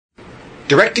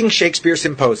Directing Shakespeare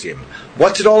Symposium.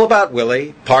 What's it all about,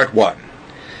 Willie? Part 1.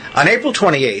 On April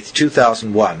 28,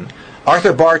 2001,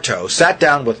 Arthur Bartow sat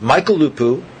down with Michael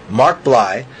Lupu, Mark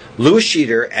Bly, Louis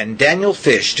Sheeter, and Daniel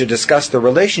Fish to discuss the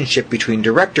relationship between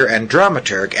director and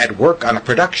dramaturg at work on a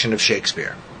production of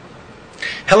Shakespeare.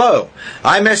 Hello,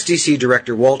 I'm SDC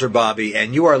Director Walter Bobby,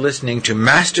 and you are listening to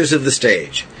Masters of the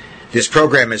Stage. This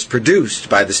program is produced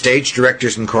by the Stage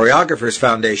Directors and Choreographers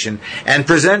Foundation and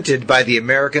presented by the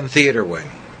American Theatre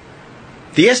Wing.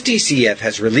 The SDCF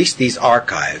has released these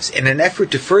archives in an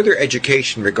effort to further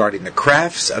education regarding the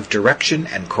crafts of direction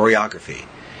and choreography.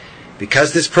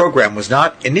 Because this program was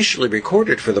not initially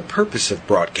recorded for the purpose of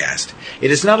broadcast, it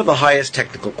is not of the highest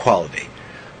technical quality.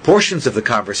 Portions of the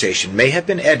conversation may have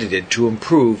been edited to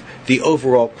improve the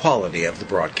overall quality of the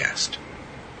broadcast.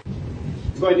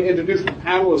 I'm going to introduce the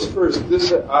panelists first.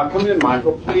 Come in,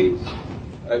 Michael, please.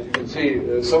 As you can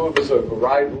see, some of us have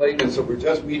arrived late, and so we're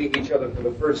just meeting each other for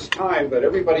the first time, but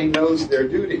everybody knows their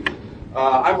duty.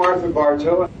 I'm Arthur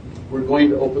Bartow. We're going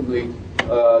to open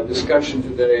the discussion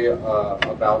today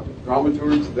about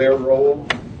dramaturgs, their role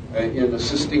in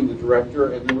assisting the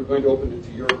director, and then we're going to open it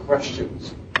to your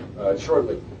questions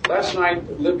shortly. Last night,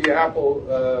 Olivia Apple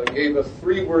gave us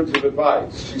 3 words of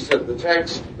advice. She said, the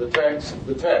text, the text,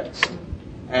 the text.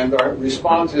 And our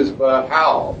response is, but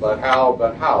how? But how?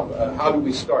 But how? How do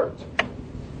we start?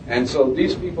 And so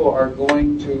these people are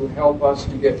going to help us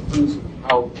to get clues of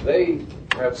how they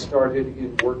have started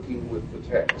in working with the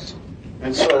text.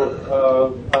 And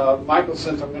so, Michael,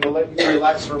 since I'm going to let you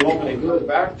relax for a moment and go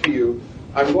back to you,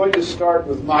 I'm going to start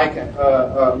with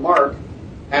Mark,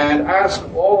 and ask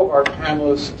all of our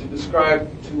panelists to describe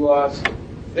to us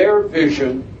their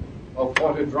vision of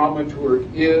what a dramaturg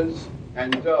is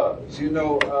and does. You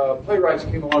know, playwrights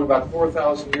came along about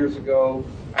 4,000 years ago,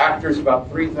 actors about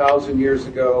 3,000 years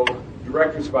ago,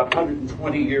 directors about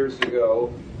 120 years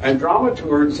ago, and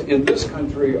dramaturgs in this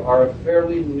country are a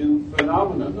fairly new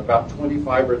phenomenon, about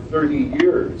 25 or 30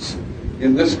 years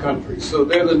in this country. So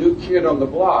they're the new kid on the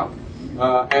block,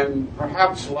 and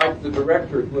perhaps like the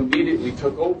director who immediately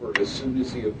took over as soon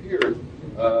as he appeared,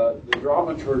 the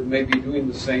dramaturg may be doing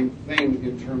the same thing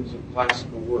in terms of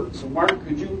classical work. So Mark,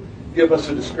 could you give us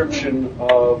a description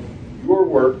of your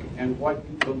work and what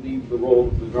you believe the role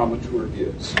of the dramaturg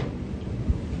is?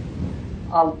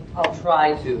 I'll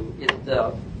try to.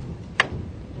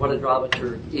 What a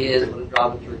dramaturg is, what a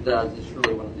dramaturg does, is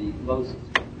really one of the most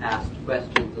asked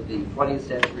questions of the 20th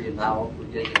century, and now we're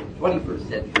getting into the 21st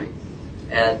century.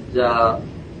 And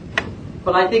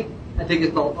but I think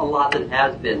it's a lot that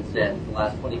has been said in the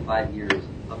last 25 years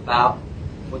about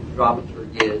what the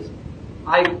dramaturg is.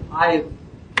 I've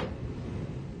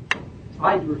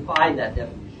tried to refine that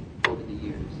definition over the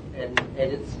years, and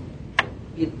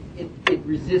it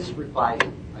resists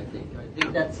refining. I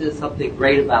think that says something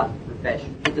great about the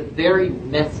profession. It's a very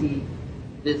messy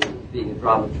business being a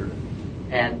dramaturg,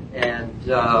 and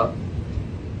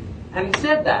having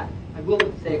said that, I will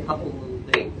say a couple of little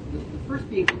things. The first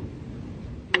being,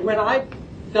 when I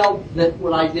felt that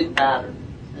what I did mattered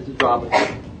as a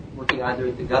dramaturg, working either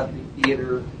at the Guthrie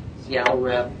Theater, Seattle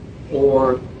Rep,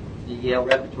 or the Yale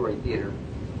Repertory Theater,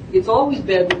 it's always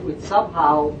been with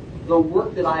somehow the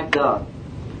work that I've done,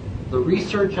 the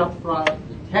research up front,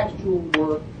 the textual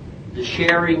work, the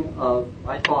sharing of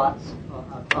my thoughts,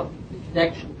 of the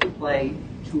connection to play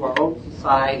to our own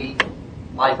society,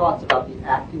 my thoughts about the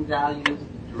acting values,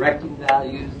 the directing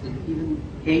values, and even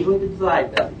occasionally the design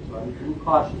values. So I'm a little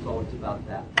cautious always about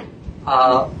that.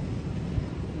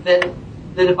 That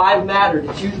if I've mattered,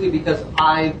 it's usually because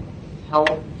I've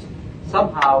helped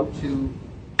somehow to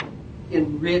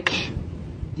enrich,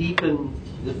 deepen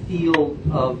the field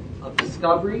of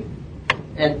discovery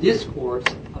and discourse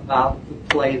about the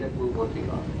play that we're working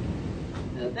on.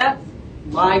 Now, that's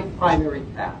my primary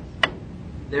task.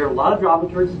 There are a lot of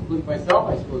dramaturgs, including myself,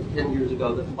 I suppose, 10 years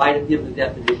ago, that might have given a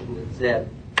definition that said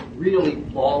really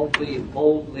baldly and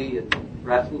boldly and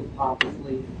perhaps a little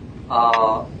pompously,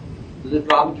 the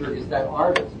dramaturg is that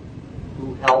artist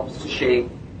who helps to shape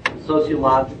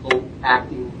sociological,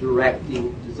 acting,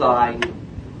 directing, design,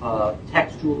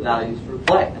 textual values for a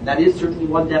play. And that is certainly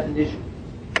one definition.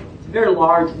 It's a very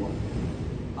large one.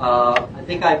 I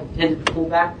think I've tended to pull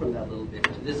back from that a little bit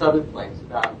to this other place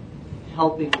about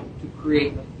helping to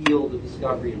create a field of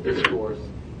discovery and discourse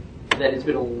that is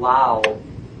going to allow,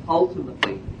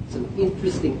 ultimately, some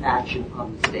interesting action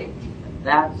on the stage. And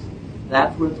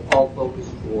that's what it's all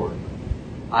focused toward.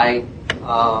 I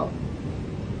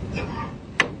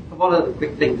have one other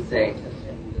quick thing to say,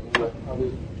 and let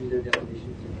others do their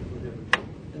definitions or whatever.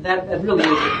 And that really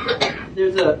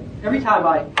is, every time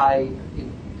I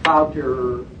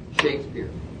encounter Shakespeare,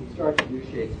 start to do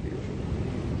Shakespeare,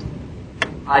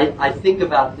 I think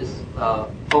about this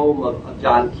poem of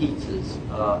John Keats's,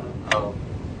 I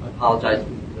apologize for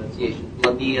the pronunciation,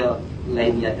 Lamia,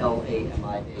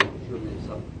 L-A-M-I-A. Surely there's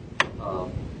some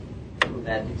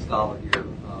romantic scholar here to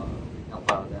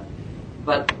help out of that.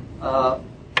 But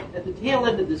at the tail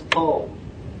end of this poem,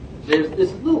 there's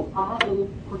this little odd, little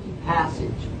quirky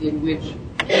passage in which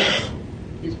Keats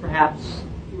is perhaps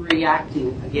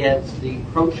reacting against the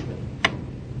encroachment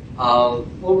of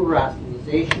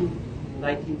over-rationalization in the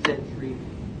 19th century,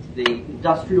 the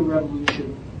Industrial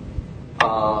Revolution,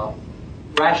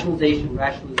 rationalization,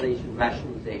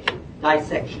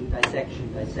 dissection.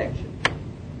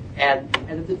 And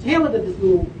at the tail end of this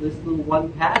little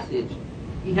one passage,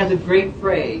 he has a great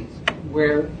phrase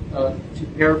where, to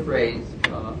paraphrase,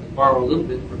 borrow a little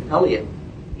bit from Eliot,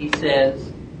 he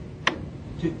says,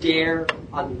 to dare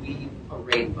unweave a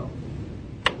rainbow.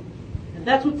 And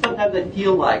that's what sometimes I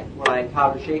feel like when I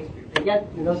encounter Shakespeare. And yet,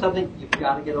 you know something? You've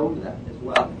got to get over that as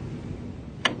well.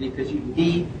 Because you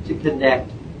need to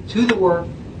connect to the work.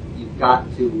 You've got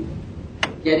to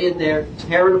get in there,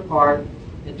 tear it apart,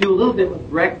 and do a little bit what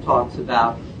Brecht talks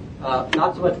about,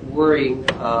 not so much worrying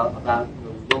about,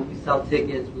 will we sell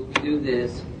tickets, will we do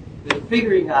this, but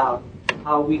figuring out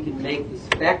how we can make the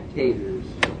spectators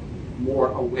more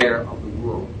aware of the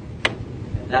world.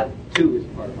 And that, too, is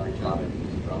part of my job, I think,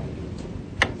 as well.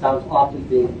 It sounds awfully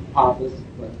big, pompous,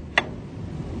 but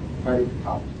trying to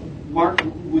accomplish it. Mark,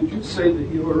 would you say that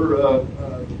your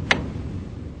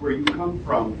where you come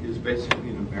from is basically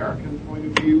an American point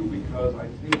of view? Because I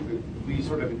think that we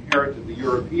sort of inherited the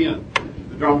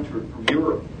dramaturg from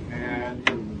Europe, and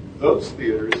in those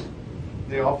theaters,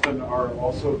 they often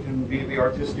can be the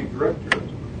artistic director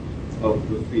of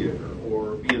the theater,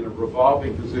 or be in a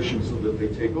revolving position so that they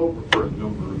take over for a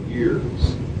number of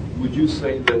years. Would you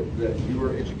say that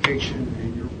your education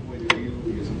and your point of view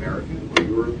is American or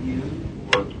European?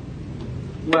 Or?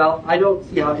 Well, I don't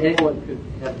see how anyone could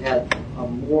have had a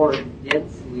more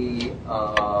densely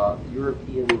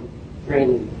European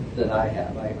training than I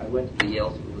have. I went to the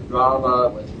Yale School of Drama, I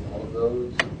went through all of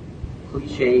those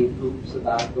cliched hoops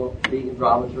about being a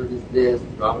dramaturg is this, the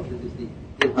dramaturg is the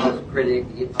in-house critic,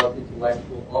 the in-house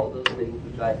intellectual, all of those things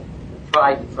which I have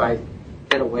tried to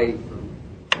get away from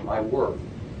my work.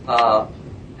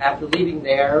 After leaving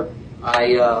there,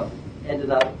 I ended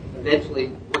up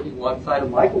eventually working alongside of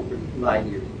Michael for 9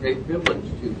 years. A great privilege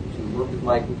to work with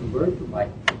Michael, to learn from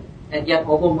Michael. And yet,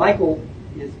 although Michael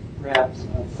is perhaps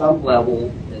on some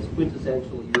level as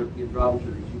quintessential European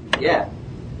dramaturg as you can get,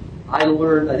 I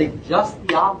learned, I think, just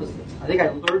the opposite. I think I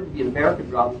learned to be an American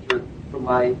dramaturg from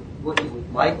my working with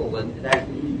Michael and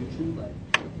actually reading Chule.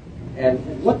 And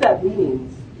what that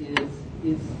means is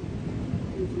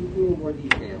a little more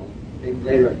detailed. Maybe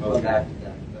later I can come back to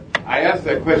that. But I asked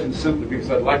that question simply because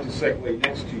I'd like to segue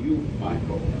next to you,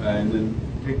 Michael, and then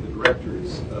take the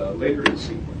directors later in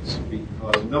sequence,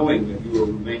 because knowing that you were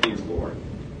Romanian born,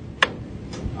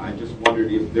 I just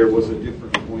wondered if there was a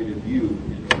different point of view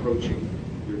in approaching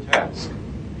your task.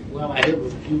 Well, I have a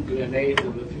few grenades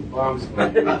and a few bombs for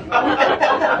you.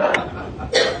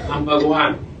 Number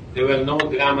one, there were no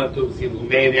dramaturgs in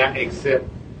Romania except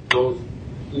those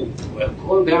who were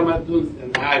called dramaturgs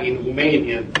and are in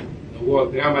Romanian. The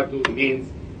word dramaturg means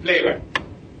playwright.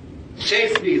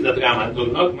 Shakespeare is a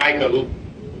dramaturg, not Michael Lupu.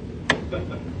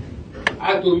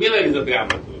 Arthur Miller is a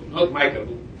dramaturg, not Michael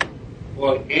Lupu.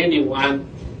 Or anyone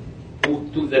who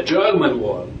took the German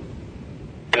word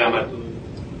dramaturg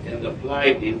and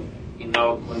applied it in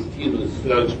our continuous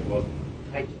search for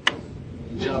titles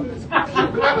and jobs.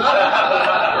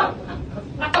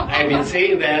 I've been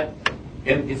saying that,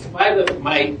 and in spite of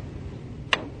my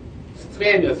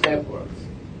strenuous efforts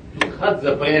to cut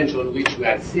the branch on which we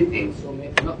are sitting, so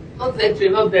many, not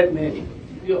that many,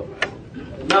 but few of us,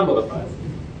 a number of us,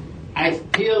 I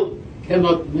still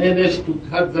cannot manage to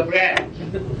cut the branch.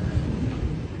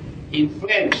 In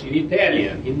French, in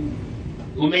Italian, in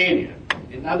Romanian,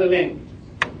 in other languages,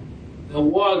 the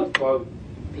word for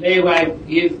playwright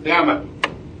is dramaturg,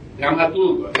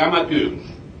 dramaturge.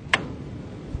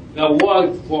 The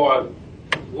word for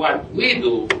what we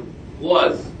do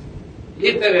was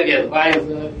literary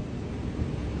advisor,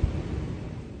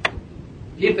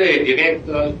 literary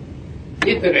director,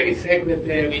 literary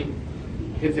secretary,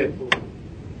 etc.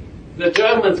 The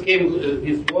Germans came to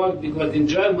this word because in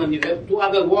German you have two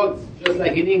other words, just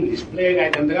like in English,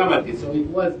 playwright and dramatist. So it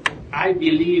was, I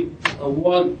believe, a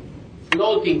word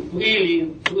floating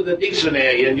freely through the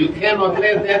dictionary, and you cannot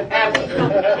let that happen.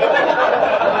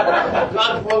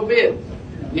 God forbid.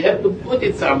 You have to put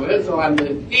it somewhere, so on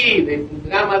the T they put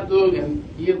dramaturg, and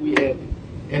here we have it.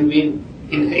 And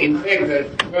In fact, the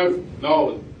first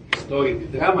known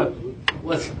historic dramaturg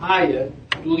was hired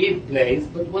to read plays,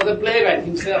 but was a playwright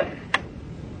himself.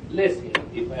 Lessing,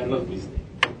 if I'm not mistaken.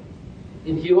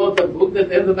 And he wrote a book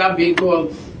that ended up being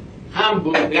called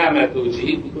Hamburg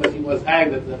Dramaturgy, because he was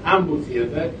hired at the Hamburg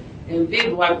Theater and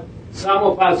did what some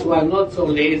of us who are not so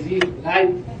lazy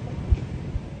write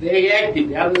very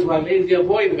actively. Others who are lazy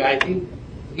avoid writing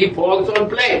reports on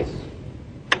plays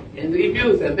and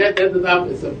reviews. And that ended up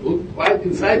as a book, quite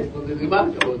insightful and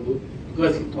remarkable book,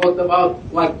 because he talked about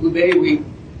what today we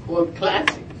call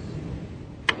classics,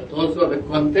 but also the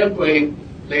contemporary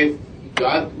plays he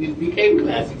got, which became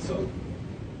classics.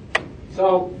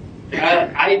 So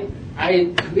I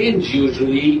cringe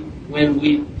usually when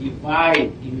we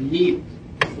divide in neat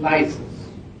slices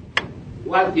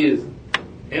what is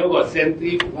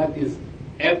Eurocentric, what is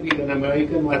African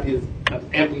American, what is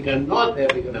African not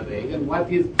African American, what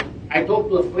is. I talked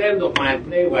to a friend of mine,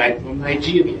 playwright from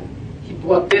Nigeria. He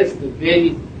protested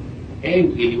very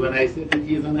angrily when I said that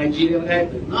he is a Nigerian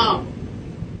writer. No,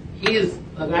 he is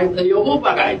a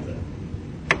Yoruba writer.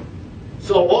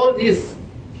 So all these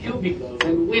cubicles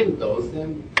and windows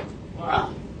and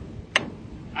wow.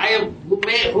 I am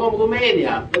from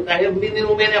Romania, but I have been in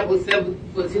Romania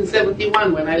since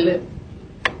 71 when I left.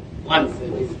 Once I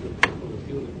visited for a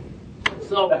funeral.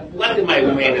 So what am I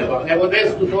Romanian about? I was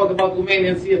asked to talk about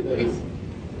Romanian theater,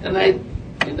 and I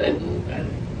do that.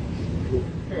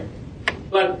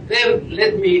 But then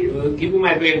let me give you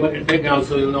my background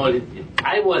so you know it.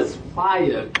 I was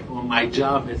fired from my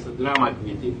job as a drama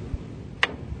critic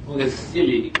for a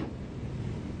silly,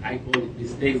 I call it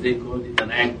mistakes, they called it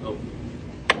an act of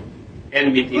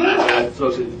enmity to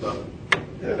socialist government.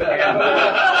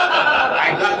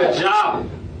 I got a job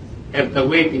after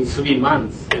waiting 3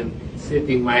 months and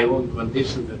setting my own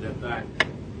conditions at that time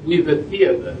with the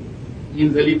theater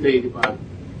in the literary department.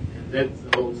 And that's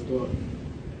the whole story.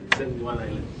 71 I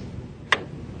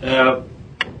left.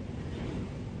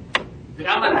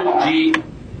 Dramaturgy,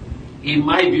 in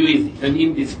my view, is an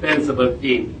indispensable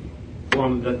thing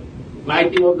from the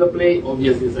writing of the play,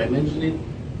 obviously as I mentioned it,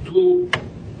 to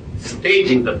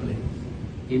staging the play.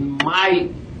 In my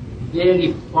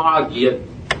very foggy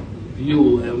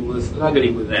view, and was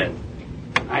struggling with that,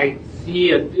 I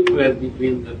see a difference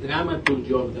between the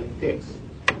dramaturgy of the text,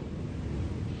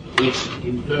 which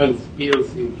in turn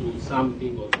spills into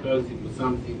something or turns into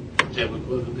something which I would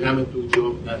call the dramaturgy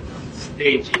of the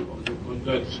staging, of the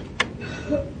production.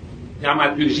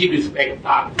 Dramaturgie du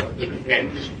spectacle, in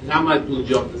French.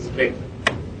 Dramaturgy of the spectacle.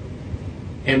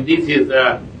 And this is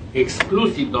an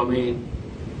exclusive domain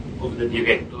of the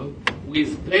director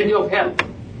with plenty of help.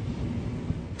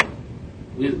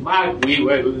 With Mark, we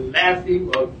were laughing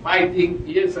or fighting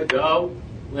years ago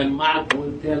when Mark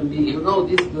would tell me, you know,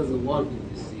 this doesn't work in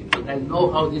this scene, but I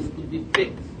know how this could be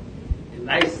fixed. And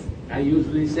I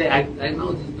usually say, I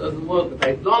know this doesn't work, but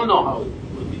I don't know how it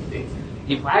could be fixed.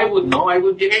 If I would know, I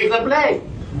would direct the play.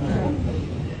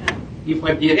 If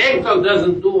a director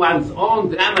doesn't do one's own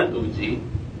dramaturgy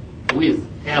with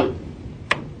help,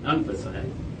 emphasize,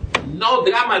 no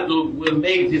dramaturg will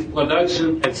make this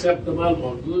production acceptable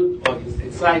or good or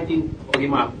exciting or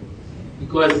remarkable.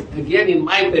 Because, again, in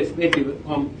my perspective,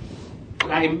 from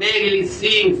primarily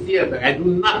seeing theater, I do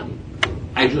nothing.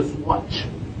 I just watch.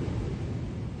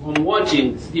 From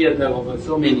watching theater over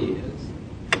so many years,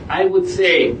 I would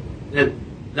say that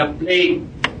the play,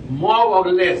 more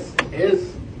or less,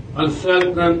 as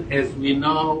uncertain as we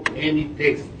know any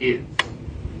text is.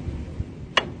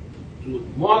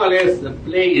 More or less, the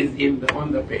play is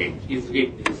on the page, is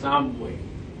written in some way.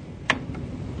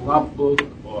 Prop book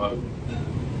or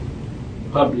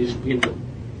published print.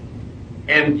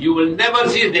 And you will never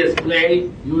see this play,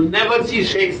 you will never see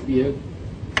Shakespeare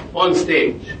on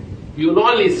stage. You will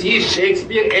only see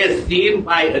Shakespeare as seen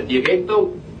by a director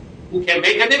who can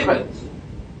make a difference.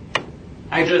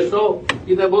 I just saw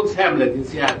Peter Brook's Hamlet in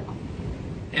Seattle,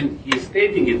 and he's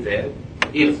stating it there.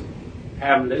 It's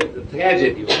Hamlet, the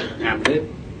tragedy of Hamlet,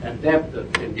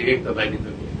 adapted and directed by Peter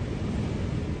Brook.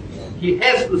 He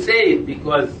has to say it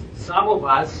because some of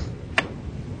us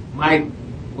might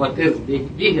protest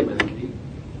vehemently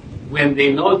when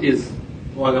they notice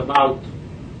for about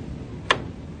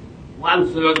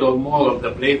 1/3 or more of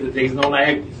the play that there is no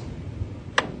Laertes.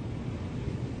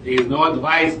 There is no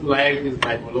advice to Laertes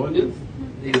by Polonius.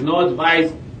 There is no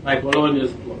advice by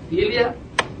Polonius to Ophelia.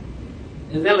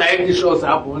 And then Laertes shows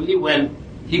up only when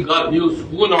he got news,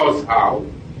 who knows how,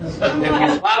 that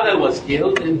his father was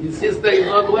killed and his sister is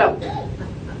not well.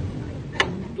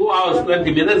 2 hours,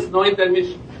 20 minutes, no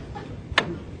intermission.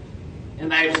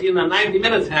 And I've seen a 90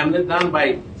 minutes Hamlet done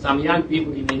by some young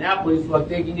people in Minneapolis who are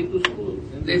taking it to schools.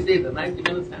 And And they say the 90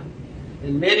 Minutes Hamlet.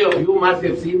 And many of you must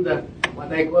have seen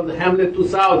what I call the Hamlet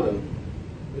 2000.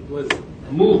 It was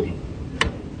a movie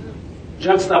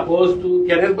juxtaposed to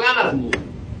Kenneth Branagh's movie.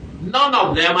 None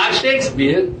of them are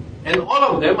Shakespeare, and all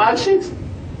of them are Shakespeare.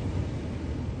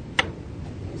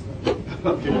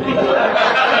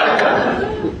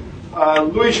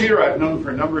 Louis Scheeder, I've known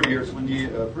for a number of years.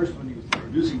 First when he was the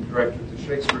producing director at the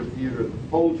Shakespeare Theatre, the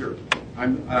Folger.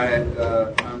 I'm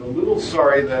a little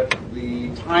sorry that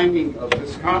the timing of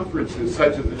this conference is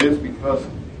such as it is because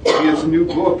his new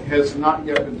book has not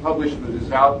yet been published, but is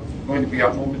going to be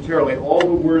out momentarily. All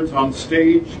the Words on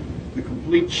Stage, the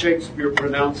complete Shakespeare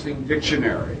pronouncing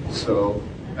dictionary. So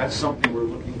that's something we're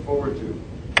looking forward to.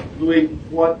 Louis,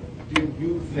 what do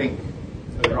you think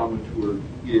a dramaturg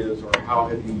is, or how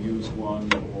have you used one,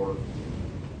 or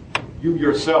you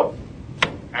yourself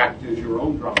act as your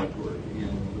own dramaturg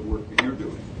in the work that you're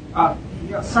doing?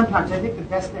 Sometimes I think the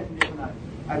best definition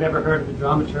I've ever heard of a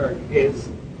dramaturg is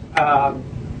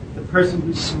the person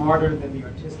who's smarter than the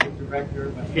artistic director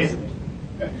but isn't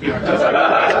the artistic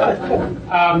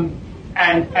director.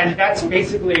 And that's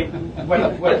basically what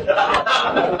I'm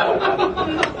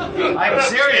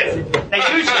serious. They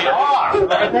usually are,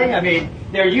 aren't they? I mean,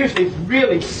 they're usually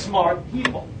really smart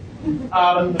people.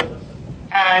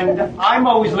 And I'm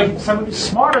always looking for someone who's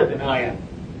smarter than I am.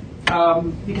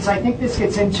 Because I think this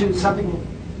gets into something we'll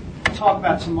talk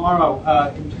about tomorrow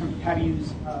in terms of how to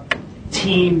use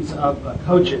teams of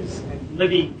coaches. And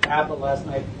Libby Apple last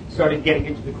night started getting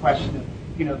into the question of,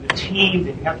 the team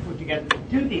that you have to put together to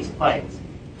do these plays.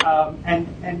 And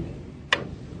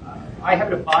I have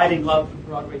an abiding love for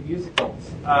Broadway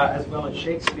musicals as well as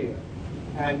Shakespeare.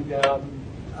 And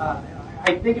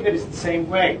I think of it as the same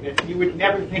way, that you would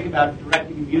never think about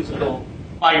directing a musical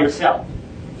by yourself.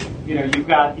 You've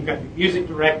got your music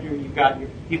director, you've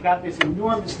got this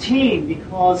enormous team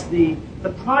because the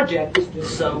project is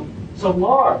just so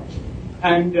large.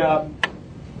 And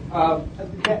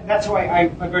that's why I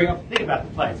very often think about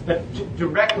the plays. But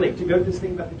directly, to go to this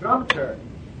thing about the dramaturg,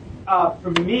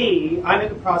 for me, I'm in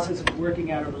the process of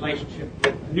working out a relationship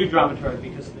with a new dramaturg,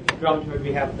 because the dramaturg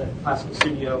we have at the classical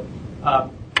studio,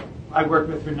 I worked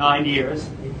with for 9 years.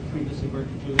 He previously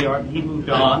worked at Juilliard, and he moved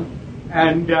on.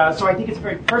 And so I think it's a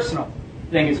very personal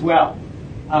thing as well.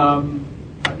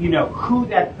 Who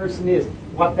that person is,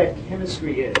 what that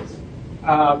chemistry is.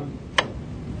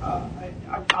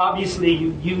 Obviously,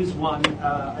 you use a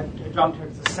dramaturg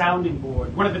as a sounding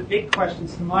board. One of the big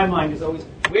questions to my mind is always,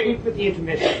 where do you put the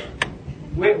intermission?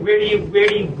 Where do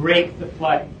you break the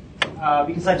play?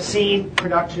 Because I've seen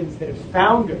productions that have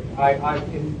foundered,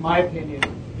 in my opinion,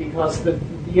 because the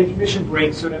intermission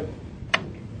break sort of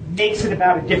makes it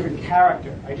about a different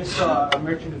character. I just saw A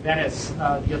Merchant of Venice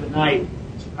the other night,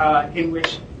 in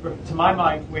which, to my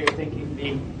mind, way of thinking,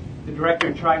 the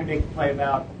director trying to make the play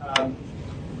about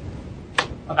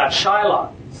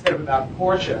Shylock instead of about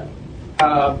Portia,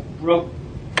 broke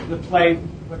the play,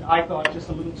 what I thought, just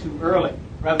a little too early,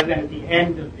 rather than at the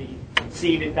end of the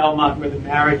scene at Belmont where the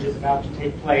marriage is about to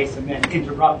take place and then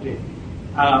interrupted,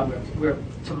 where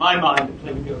to my mind, the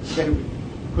play would go better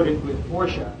put it with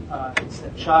Portia instead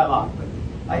of Shylock. But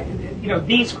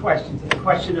these questions, and the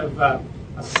question of a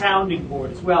sounding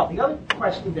board as well. The other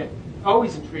question that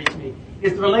always intrigues me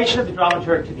is the relation of the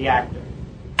dramaturg to the actor.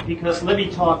 Because Libby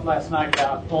talked last night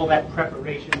about all that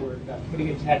preparation work, about putting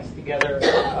a text together,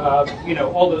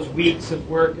 all those weeks of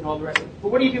work and all the rest of it.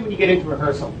 But what do you do when you get into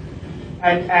rehearsal?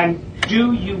 And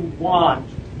do you want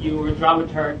your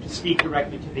dramaturg to speak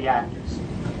directly to the actors?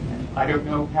 And I don't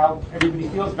know how everybody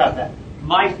feels about that.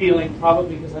 My feeling,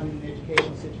 probably because I'm in an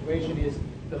educational situation, is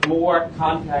the more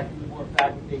contact and the more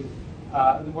faculty,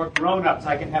 the more grown-ups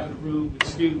I can have in a room with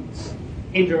students,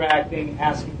 interacting,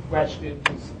 asking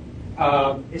questions,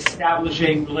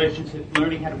 establishing relationships,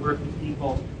 learning how to work with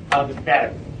people, the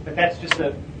better. But that's just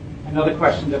another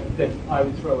question that I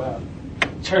would throw out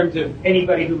in terms of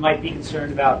anybody who might be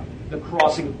concerned about the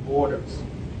crossing of borders.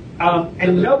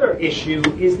 Another issue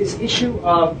is this issue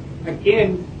of,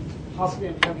 again, possibly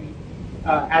I'm coming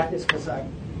at this because I've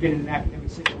been in an academic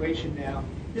situation now,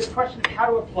 this question of how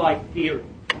to apply theory.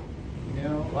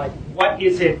 Like what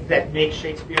is it that makes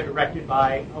Shakespeare directed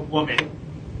by a woman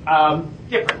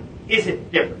different? Is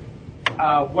it different?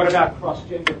 What about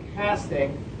cross-gender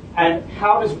casting? And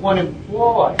how does one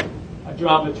employ a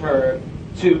dramaturg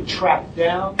to track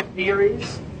down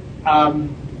theories,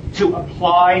 to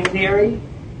apply theory?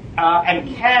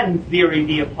 And can theory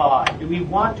be applied? Do we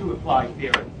want to apply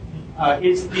theory?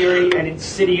 Is theory an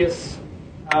insidious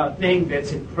thing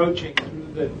that's encroaching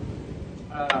through the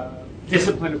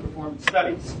discipline of performance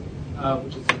studies,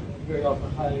 which is very often a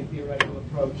highly theoretical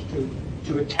approach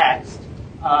to a text?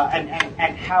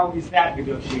 And how is that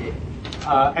negotiated?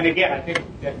 And again, I think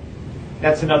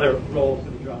that's another role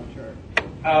for the dramaturg.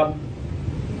 I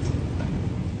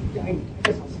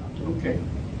guess I'll stop. Okay.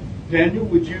 Daniel,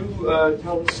 would you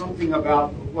tell us something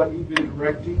about what you've been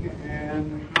directing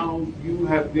and how you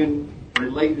have been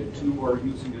related to or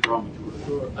using a dramaturg?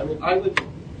 Sure. I mean, I would,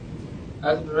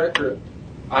 as a director,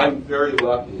 I'm very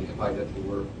lucky if I get to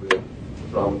work with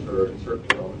dramaturgs, certainly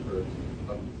dramaturgs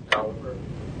of this caliber.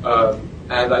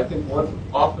 And I think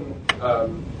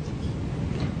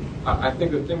I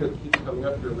think the thing that keeps coming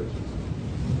up here,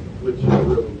 which is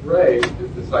really great,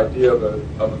 is this idea of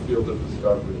a field of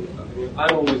discovery. I mean,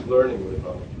 I'm always learning what a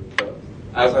dramaturg does,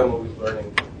 as I'm always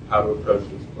learning how to approach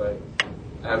these plays.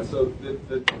 And so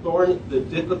the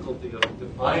difficulty of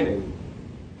defining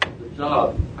the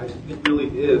job, I think, really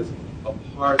is a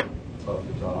part of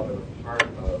the job and a part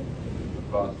of the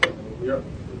process. I mean, we are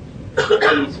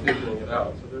always figuring it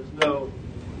out. So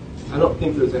I don't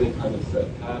think there's any kind of set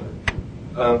pattern.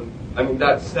 I mean,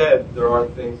 that said, there are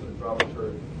things that a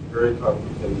dramaturg, very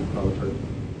complicated dramaturg,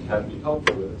 can be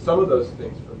helpful with. Some of those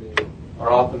things, for me,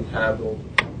 are often handled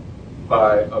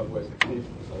by a voice and speech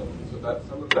consultant. So that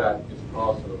some of that is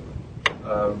crossover.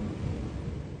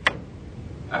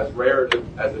 As rare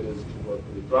as it is to work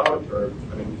with a dramaturg,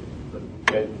 I mean,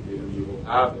 maybe you will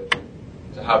have it,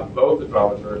 to have both a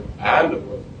dramaturg and a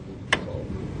voice and speech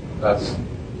consultant. That's,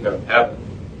 heaven.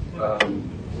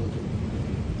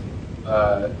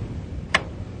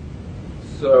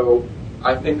 So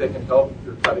I think they can help if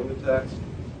you're cutting the text.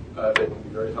 They can be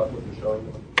very helpful if you're showing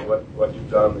them what you've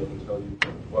done. They can tell you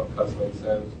what cuts make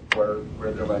sense,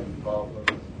 where there might be problems.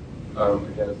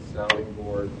 Again, it's a sounding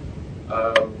board.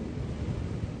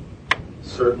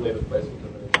 Certainly the placement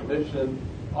of an intermission.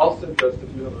 Also, just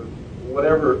if you have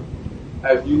whatever,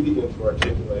 as you begin to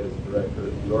articulate as a director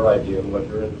your idea and what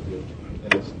you're interested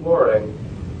in exploring,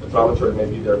 the dramaturg may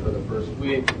be there for the first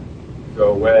week,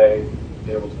 go away,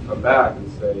 be able to come back and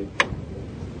say,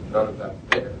 none of that's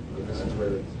there, but this is where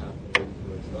it's happening, this is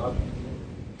where it's not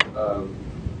happening.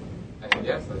 And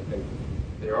yes, I think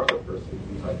they are the person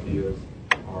whose ideas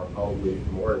are probably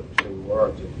more interesting, more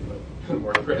articulate, and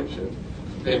more trenchant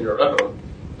than your own.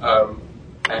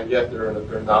 And yet they're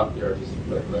not the artistic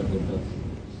recommendedness.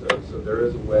 So there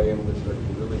is a way in which there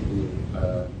can really be,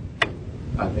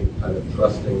 I think, kind of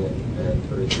trusting and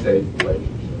very safe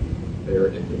relationship there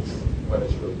when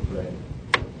it's really great.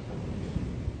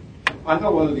 I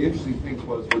thought one of the interesting things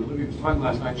was when Libby was talking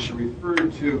last night, she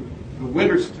referred to The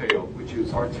Winter's Tale, which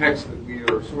is our text that we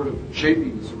are sort of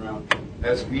shaping this around,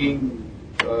 as being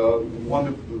one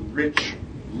of the rich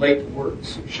late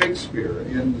works of Shakespeare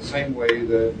in the same way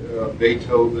that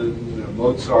Beethoven,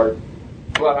 Mozart.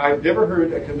 But I've never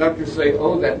heard a conductor say,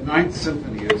 "Oh, that Ninth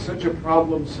Symphony is such a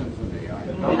problem symphony. I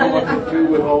don't know what to do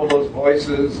with all those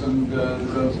voices and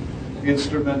those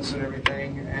instruments and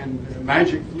everything. And the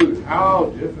magic flute,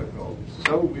 how difficult,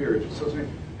 so weird, so strange."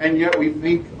 And yet we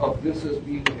think of this as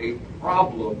being a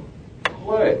problem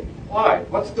play. Why?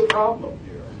 What's the problem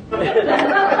here?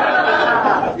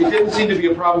 It didn't seem to be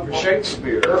a problem for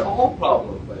Shakespeare. They're all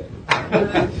problem plays.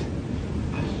 I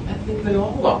think they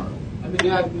all are. I mean,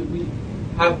 yeah, we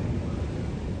have,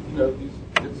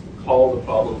 it's called a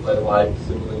problem play like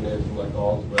Cymbeline is and like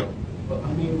All's Well. But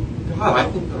I mean, God, I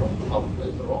think they're all problem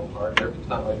plays. They're all hard. Every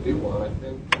time I do one, I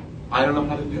think, I don't know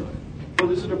how to do it.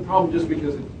 Well, is it a problem just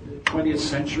because the 20th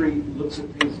century looks at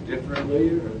things differently,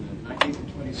 or the 19th and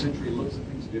 20th century looks at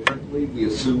things differently, we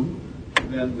assume,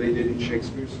 than they did in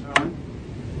Shakespeare's time?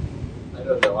 I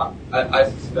don't know. I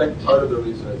suspect part of the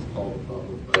reason it's called a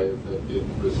problem play is that it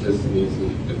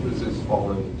resists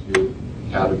falling into the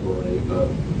category of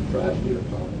tragedy or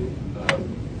comedy.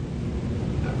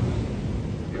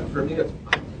 For me,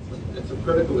 it's a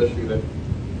critical issue that,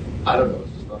 I don't know,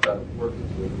 it's just not that important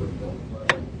to work down the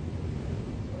play.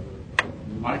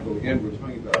 Michael, again, we're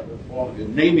talking about the fall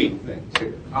in naming things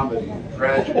here, comedy and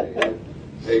tragedy.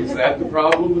 Is that the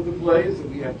problem with the plays, that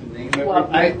we have to name everything? Well,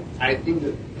 I think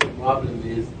that the problem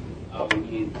is we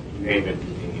need to name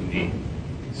everything in name.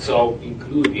 So,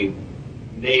 including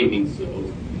naming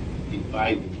those,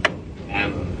 dividing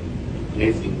canon and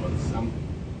placing on some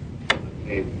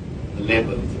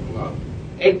level is a problem.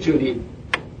 Actually,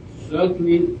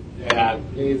 certainly there are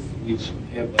plays which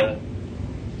have a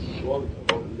short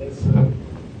or lesser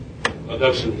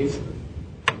production history.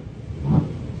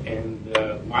 And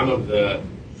one of the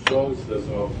sources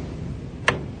of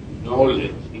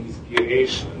knowledge,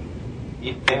 inspiration,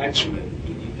 detachment,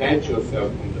 to detach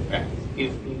yourself from the past,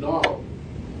 is to know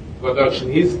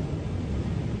production history.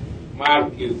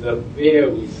 Mark is a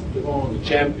very strong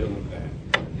champion of that.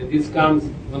 And this comes,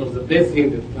 one of the best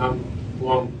things that comes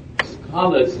from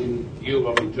scholars in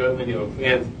Europe, in Germany, or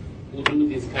France who do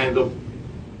this kind of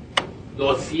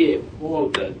dossier,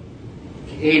 folder,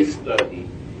 case study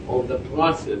of the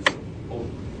process of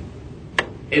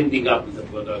ending up with a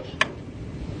production.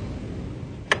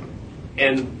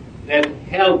 And that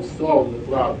helps solve the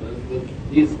problem.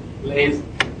 But these plays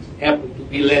happen to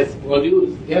be less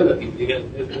produced, relatively less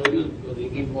produced, because they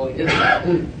give more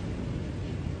history,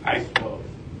 I suppose.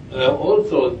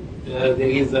 Also, there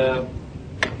is a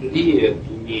clear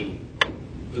to me,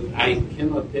 but I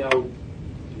cannot tell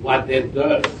what that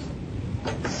does.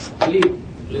 Split,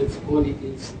 let's call it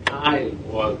in style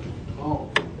or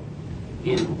tone.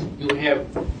 You have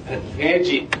a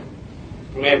tragic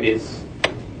premise.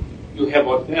 You have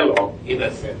Othello, in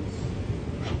a sense.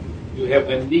 You have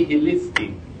a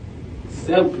nihilistic,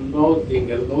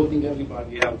 self-loathing and loathing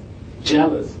everybody else,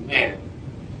 jealous man,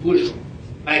 pushed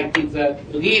like it's a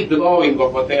redrawing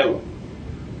of Othello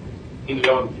in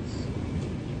Leontis,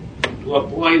 to a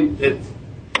point that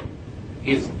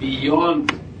is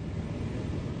beyond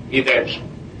redemption.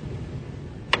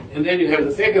 And then you have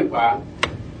the second part,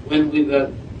 when with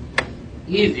an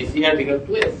easy theatrical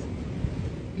twist,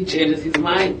 he changes his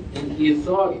mind and he is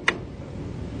sorry.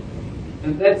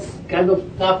 And that's kind of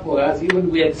tough for us,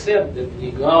 even we accept that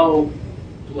we go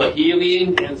to a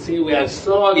hearing and say we are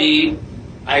sorry,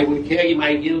 I will carry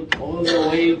my guilt all the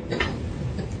way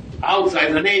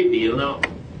outside the Navy, you know,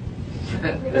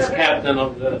 as captain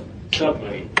of the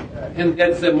submarine. And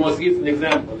that's the most recent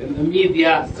example. And the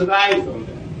media thrives on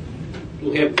that,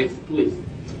 to have this twist.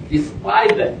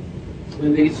 Despite that,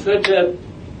 when there is such an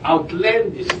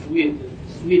outlandish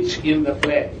switch in the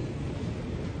play,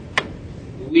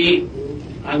 we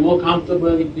are more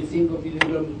comfortable if we think of it in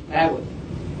terms of parody.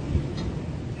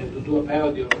 And to do a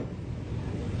parody of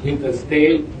Winter's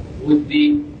Tale would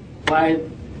be quite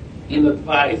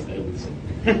ill-advised, I would say.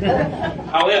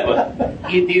 However,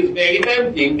 it is very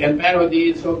tempting, and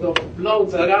parody sort of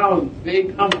floats around very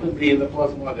comfortably in the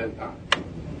postmodern time.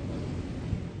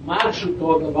 Marx should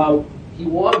talk about, he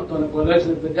worked on a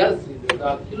production of the Justice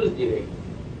without Tuesday.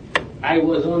 I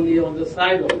was only on the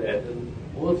side of that, and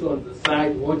also on the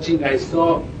side watching, I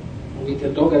saw, we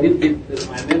can talk a little bit, as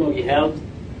my memory helps,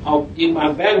 how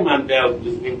Ingmar Bergman dealt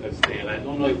with Winter's Tale. I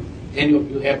don't know if any of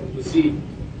you happen to see.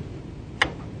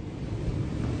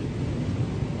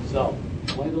 So,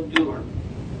 why don't you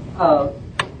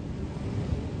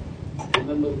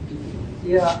remember?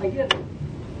 Yeah, I get it.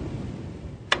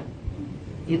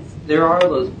 There are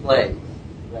those plays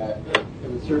that, at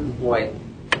a certain point,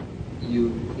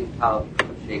 you encounter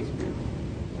Shakespeare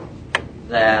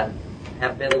that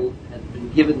have been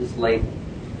given this label,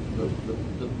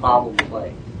 the problem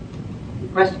play. The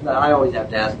question that I always have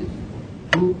to ask is,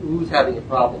 who's having a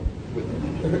problem with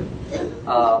it?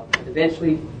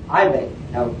 Eventually, I may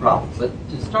have a problem. But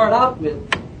to start out with,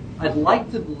 I'd like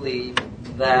to believe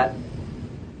that,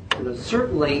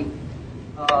 certainly,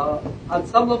 on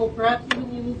some level, perhaps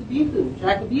even the Elizabethan,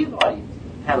 Jacobean audience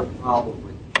had a problem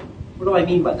with it. What do I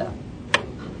mean by that?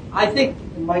 I think,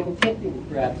 and Michael Timping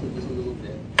perhaps said this a little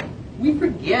bit, we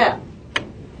forget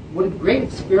what a great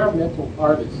experimental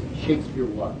artist Shakespeare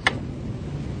was.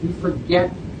 We forget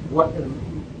what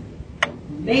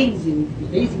amazing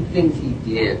things he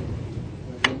did.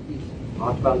 He's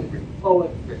talked about as a great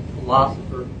poet, a great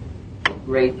philosopher, a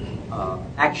great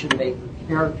action maker,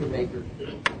 character maker.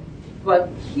 But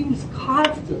he was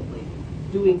constantly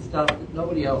doing stuff that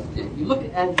nobody else did. You look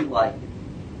at As You Like It,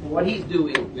 and what he's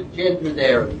doing with gender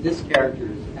there, and this character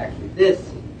is actually this,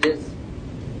 and this.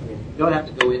 I mean, you don't have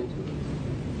to go into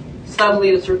it. Suddenly,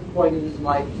 at a certain point in his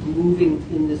life, moving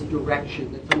in this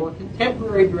direction that's a more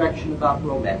contemporary direction about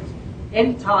romance.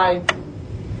 Anytime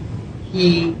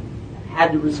he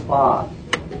had to respond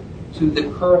to the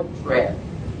current trend,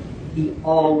 he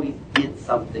always did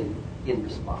something in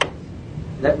response.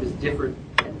 That was different,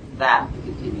 and that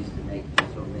continues to make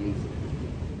him so amazing.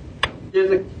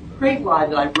 There's a great line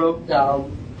that I wrote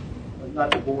down,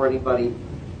 not to bore anybody,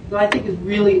 that I think is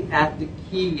really at the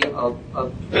key of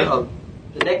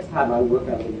the next time I work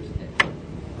on Winter's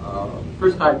Tale.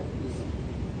 First time,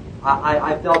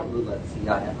 I felt a little at sea,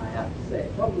 I have to say. I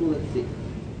felt a little at sea.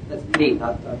 That's me,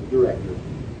 not the director.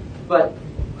 But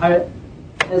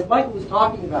as Michael was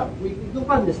talking about, we go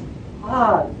on this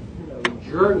odd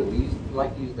journey. We used to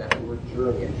like to use that word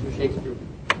journey. I'm sure Shakespeare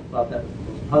thought that was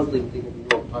the most puzzling thing in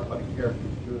the world, to talk about a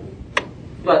character's journey.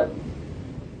 But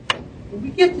when we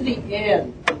get to the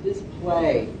end of this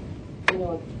play,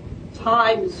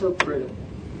 time is so critical.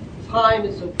 Time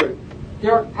is so critical.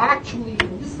 There are actually,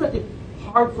 and this is, I think,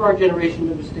 hard for our generation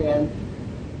to understand,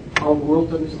 our world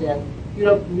to understand.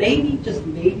 Maybe, just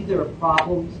maybe, there are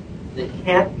problems that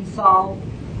can't be solved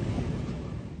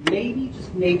maybe,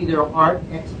 just maybe, there aren't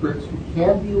experts who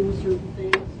can deal with certain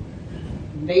things.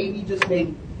 Maybe, just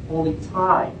maybe, only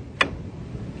time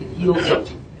can heal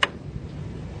something.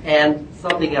 And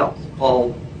something else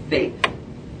called faith.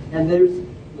 And there's,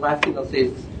 the last thing I'll say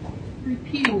is,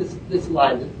 repeating this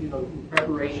line that, in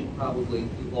preparation probably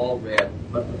you've all read,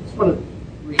 but I just want to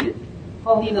read it.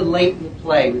 Paulina late in the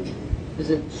play, which is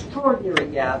an extraordinary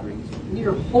gathering, it's a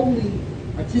near wholly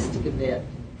artistic event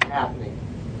happening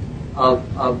of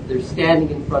they're standing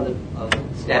in front of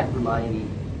Hermione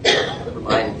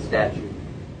statue.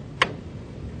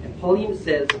 And Paulina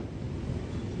says,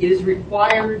 "It is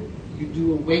required you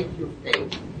do awake your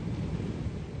faith.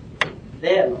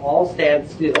 Then all stand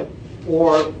still.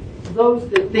 Or those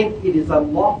that think it is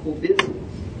unlawful business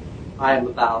I am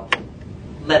about,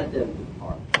 let them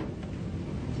depart."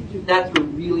 That's a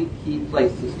really key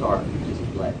place to start, which is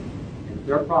play. And if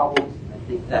there are problems, I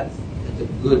think that's a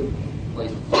good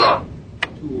place to start, a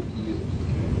tool to use.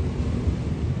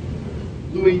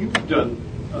 Louis, you've done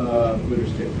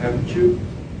Winter's haven't you?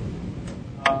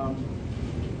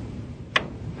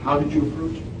 How did you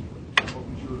approach it? What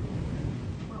was your...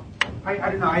 Well, I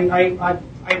don't know.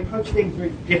 I approach things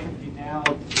very differently now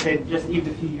than just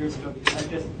even a few years ago, because I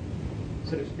just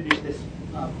sort of finished this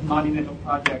monumental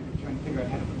project of trying to figure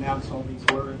out how to pronounce all these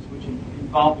words, which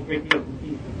involved a great deal of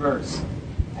repeating the verse.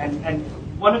 And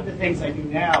one of the things I do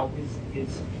now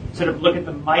is sort of look at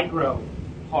the micro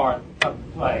part of the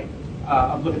play,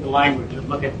 look at the language, and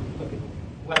look at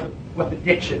what the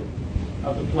diction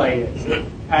of the play is.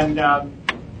 And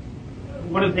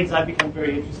one of the things I've become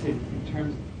very interested in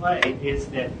terms of the play is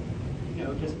that,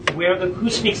 just who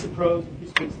speaks the prose and who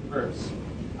speaks the verse.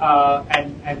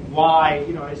 And why,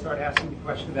 I start asking the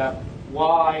question about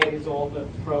why is all the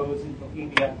prose in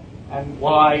Bohemia and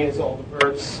why is all the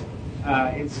verse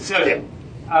in Sicilian?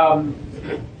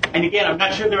 And again, I'm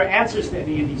not sure there are answers to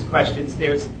any of these questions.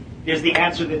 There's the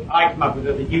answer that I come up with,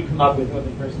 or that you come up with, or the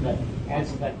person that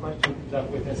answers that question comes up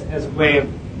with as a way of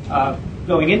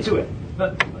going into it.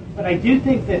 But I do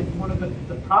think that one of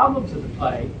the problems of the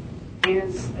play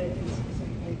is I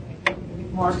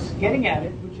think Mark's getting at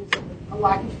it, which is a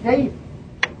lack of faith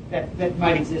that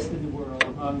might exist in the world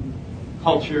among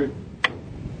cultured,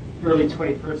 early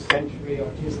 21st century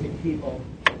artistic people.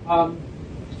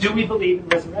 Do we believe in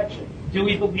resurrection? Do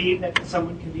we believe that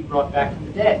someone can be brought back from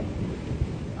the dead?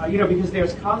 Because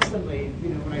there's constantly,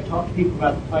 when I talk to people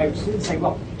about the play, students say,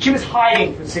 well, she was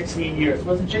hiding for 16 years,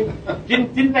 wasn't she?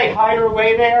 Didn't they hide her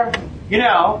away there?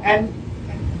 And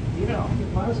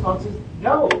my response is,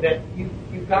 no, that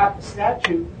you've got a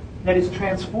statue that is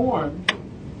transformed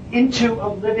into a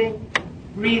living,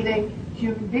 breathing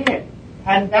human being.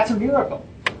 And that's a miracle.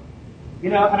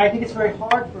 And I think it's very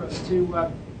hard for us to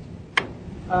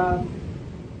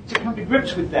come to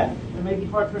grips with that. It may be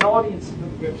hard for an audience to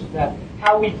come to grips with that,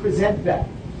 how we present that.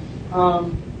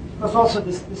 There's also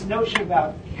this notion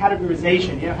about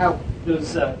categorization, how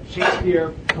those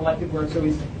Shakespeare collected works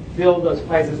always build those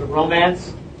plays as a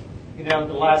romance.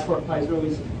 The last four plays are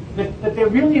always... But they're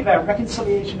really about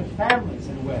reconciliation of families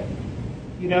in a way,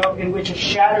 in which a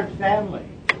shattered family,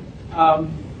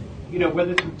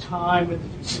 whether through time, whether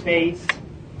through space,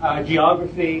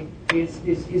 geography,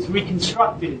 is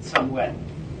reconstructed in some way.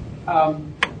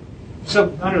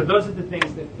 So, I don't know, those are the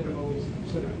things that have always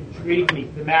sort of intrigued me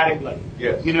thematically.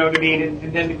 Yes. You know what I mean?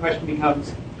 And then the question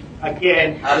becomes,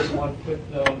 again, how does one put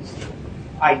those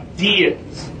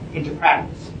ideas into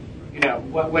practice?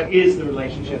 What is the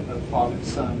relationship of father to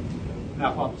son,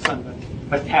 not father to son,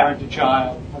 but parent to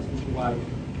child, husband to wife,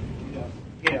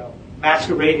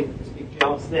 masquerading with this big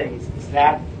jealous thing? Is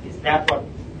that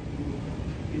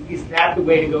the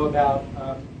way to go about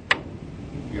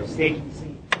staging the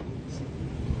scene?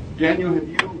 Daniel, have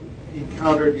you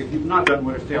encountered, if you've not done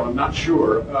Winter's Tale, I'm not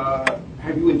sure,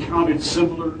 have you encountered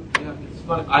similar... Yeah, it's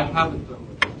funny. I haven't done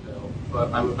Winter's Tale,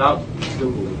 but I'm about to do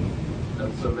Cymbeline,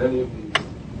 and so many of these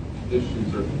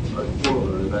issues are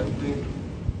similar, and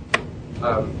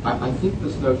I think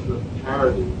this notion of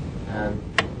parody and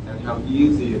how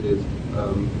easy it is,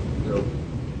 to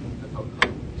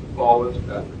fall into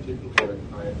that, particularly in a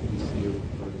kind we see of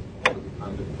what is a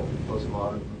kind of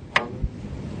postmodern performance.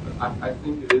 I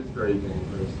think it is very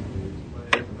dangerous in these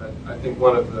plays. But I think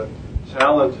one of the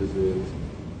challenges is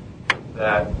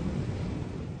that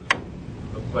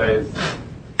the plays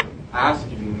ask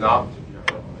you not to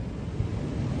generalize.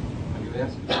 They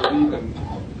ask you to believe in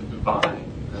the divine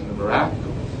and the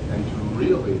miraculous and to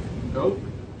really go for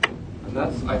that. And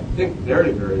that's, I think,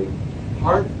 very, very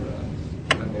hard for us,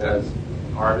 as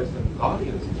artists and as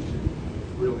audiences to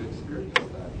really experience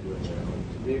that here and now. And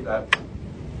to me, that's,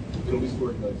 at least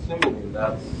working on Cymbeline,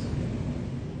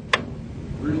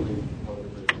 really one of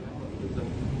the great challenges.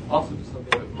 And also just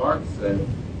something that Marx said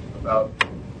about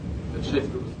that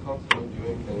Shakespeare was constantly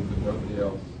doing things that nobody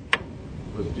else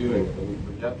was doing, and we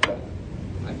forget that.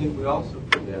 I think we also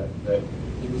forget that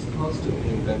he was constantly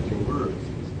inventing words.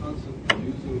 He was constantly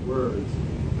using words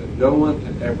that no one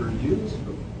had ever used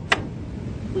before,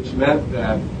 which meant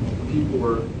that people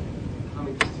were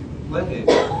coming to see the play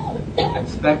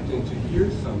expecting to hear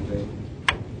something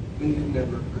they had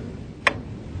never heard.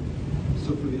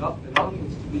 So for an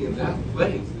audience to be in that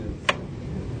place is,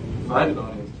 you find an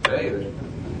audience today that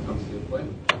comes to see a play.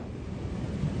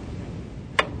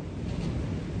 I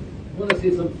want to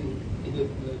say something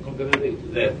complementary to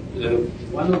that.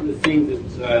 One of the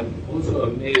things that's also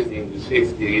amazing with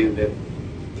Shakespeare is that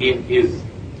in his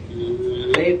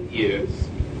late years,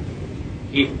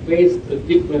 he faced a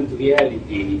different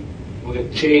reality, or a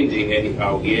changing,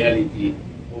 anyhow, reality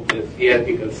of the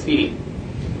theatrical scene.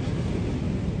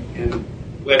 And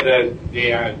whether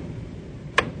they are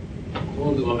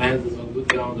called romances on good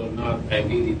ground or not, I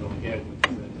really don't care to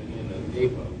consider the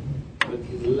label. But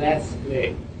his last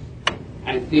play,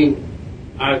 I think,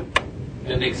 are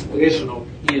an expression of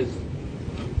his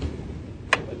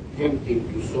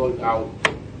attempting to sort out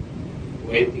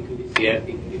poetically,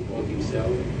 theatrically for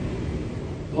himself,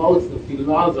 both the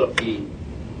philosophy,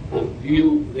 the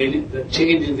view, the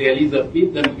change in the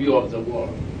Elizabethan view of the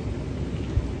world,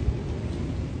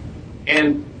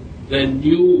 and the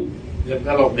new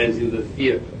developments in the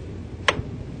theater,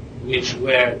 which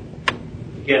were,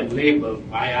 again, labeled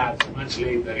by us much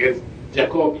later as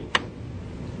Jacobean.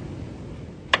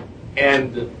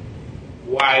 And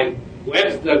while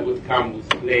Webster would come with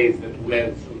plays that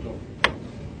were sort of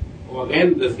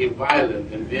horrendously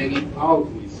violent and very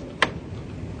powerful,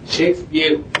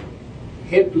 Shakespeare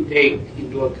had to take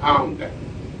into account that.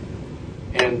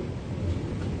 And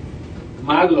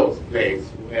Marlowe's plays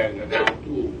were around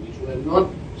too, which were not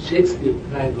Shakespeare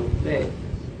kind of plays.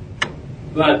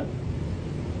 But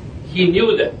he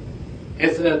knew that.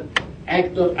 As an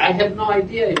actor, I had no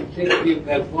idea if Shakespeare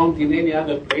performed in any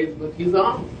other plays but his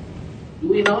own. Do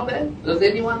we know that? Does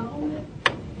anyone know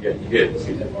that? Yeah, he did.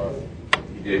 He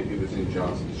did. He was in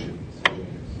Johnson's ship.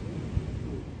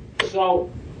 So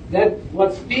that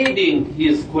was feeding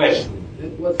his question.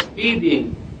 That was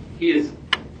feeding his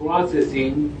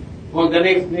processing for the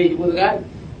next play he would write.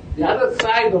 The other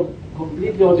side of,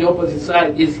 completely on the opposite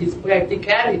side, is his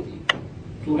practicality.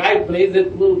 To write plays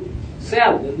that will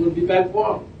sell, that will be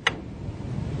performed.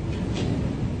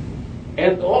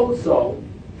 And also,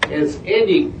 as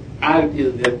any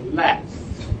artist that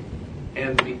lasts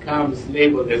and becomes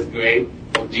labeled as great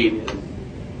or genius,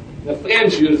 the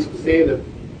French used to say that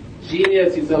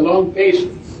genius is a long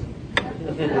patience.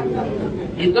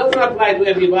 It doesn't apply to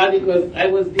everybody, because I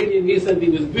was dealing recently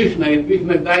with Büchner, and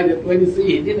Büchner died at 23.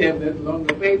 He didn't have that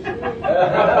longer patience.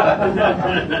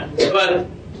 But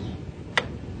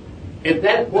at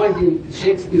that point in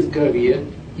Shakespeare's career,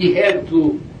 he had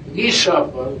to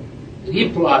reshuffle,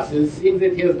 reprocess things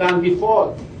that he has done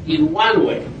before in one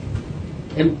way,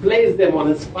 and place them on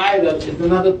a spiral at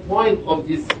another point of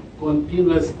this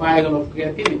continuous spiral of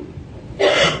creativity.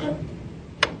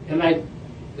 And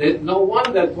no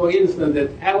wonder, for instance,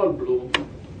 that Harold Bloom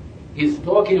is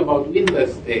talking about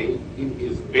Winter's Tale in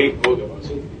his great book about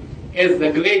Shakespeare as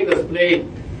the greatest play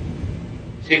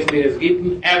Shakespeare has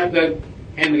written after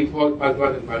Henry IV, Part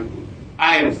 1 and Part 2.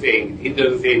 I am saying it. He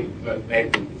doesn't say it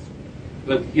back in this.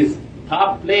 But his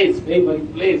top plays,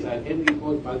 favorite plays, are Henry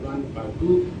IV, Part 1 and Part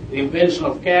 2, The Invention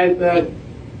of Character,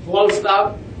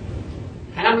 Falstaff.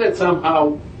 Hamlet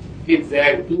somehow fits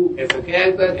there too as a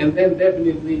character, and then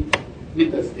definitely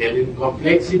Winter's Tale in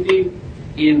complexity,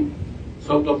 in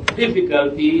sort of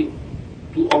difficulty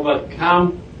to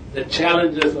overcome the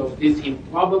challenges of this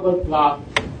improbable plot.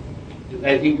 And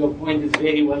I think your point is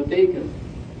very well taken.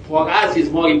 For us, it's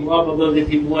more improbable than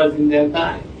it was in their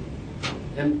time.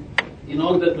 And in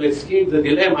order to escape the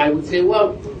dilemma, I would say,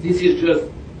 well, this is just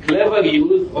clever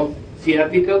use of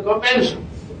theatrical conventions,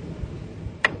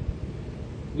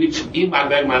 which Ingmar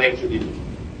Bergman actually did.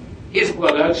 His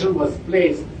production was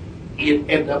placed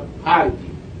at a party.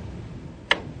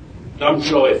 Dumb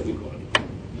show, as we call it.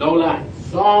 No lines.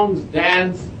 Songs,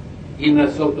 dance, in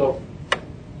a sort of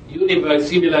universe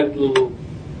similar to,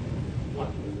 what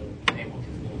was the name of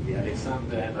his movie?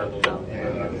 Alexander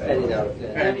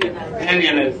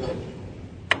and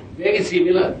very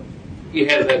similar. He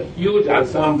has a huge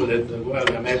ensemble at the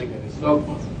Royal American in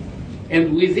Stockholm.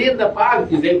 And within the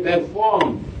party, they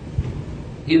perform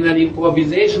in an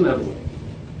improvisational way.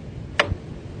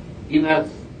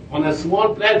 On a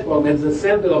small platform at the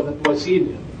center of the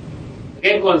proscenium,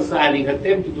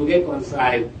 attempting to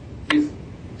reconcile this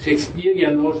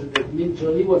Shakespearean notion that Min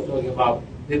Jolie was talking about,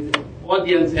 that the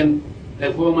audience and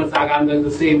performers are under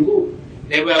the same roof.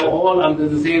 They were all under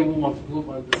the same roof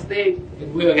on the stage,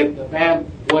 and we were at the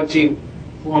band watching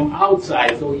from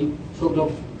outside. So he sort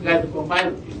of tried to combine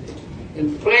it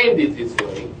and framed it this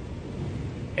way.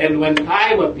 And when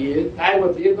time appeared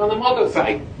on a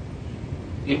motorcycle,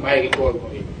 if I recall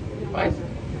correctly.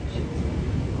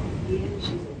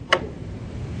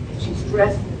 She's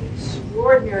dressed in an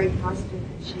extraordinary costume,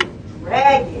 and she's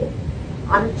dragging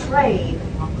on a train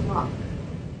a clock.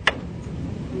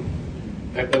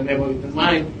 That the memory in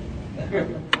mind.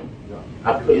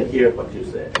 I couldn't hear what you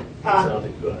said. It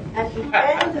sounded good. At the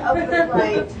end of the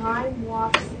play, Time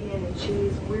walks in, and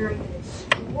she's wearing an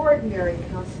extraordinary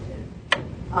costume,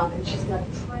 and she's got a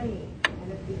train.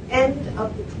 And at the end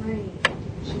of the train,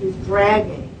 she is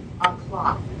dragging a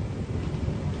clock.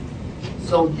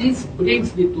 So this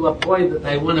brings me to a point that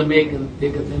I want to make and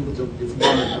take advantage of this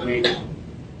moment to make.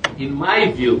 In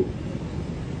my view,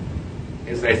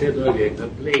 as I said earlier, the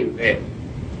play there,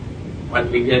 what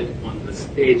we get on the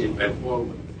stage in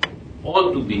performance,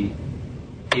 ought to be,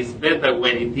 is better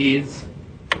when it is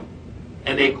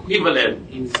an equivalent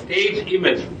in stage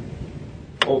imagery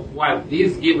of what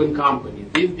this given company,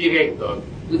 this director,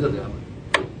 with the drama,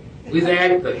 with the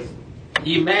actors,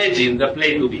 imagine the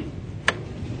play to be.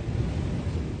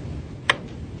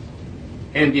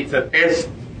 And it's a test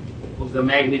of the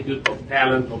magnitude of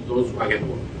talent of those who are at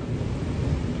work.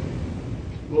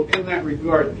 Well, in that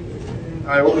regard,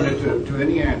 I open it to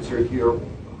any answer here.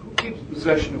 Who keeps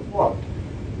possession of what?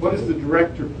 What does the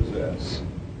director possess?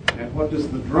 And what does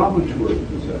the dramaturg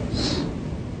possess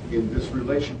in this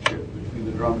relationship between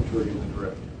the dramaturg and the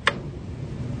director?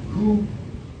 Who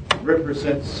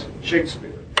represents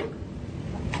Shakespeare?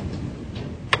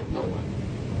 No one.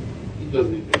 He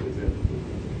doesn't need to represent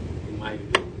it, in my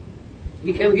view.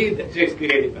 We can read the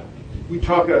Shakespeare anytime. We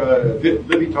talk,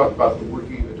 Libby talked about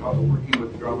working with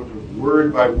the dramaturg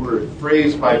word by word,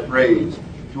 phrase by phrase,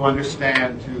 to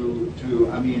understand,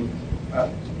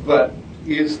 but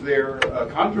is there a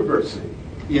controversy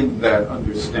in that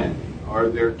understanding? Are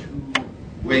there two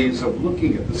ways of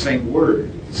looking at the same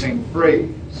word, the same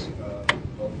phrase?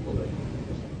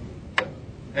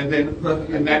 And then,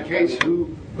 in that case,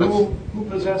 who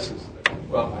possesses it?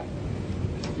 Well, I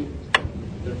think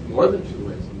there's more than two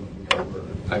ways of looking at a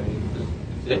word. I mean,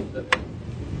 it's infinite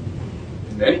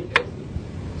in many cases.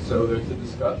 So there's a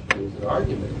discussion, there's an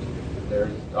argument,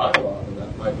 there's dialogue, and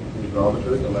that might include the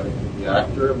dramaturg, it might include the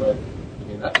actor,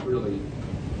 that's really,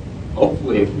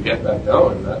 hopefully, if we get that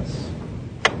going, that's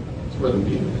where the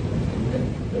meeting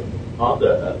is.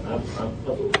 Arthur, I'm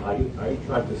puzzled. Are you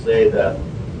trying to say that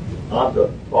after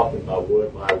talking about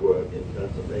word by word in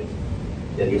terms of things,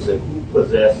 then you said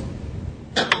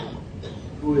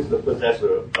who is the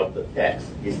possessor of the text?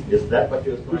 Is that what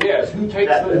you're trying to say? Yes, who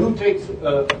takes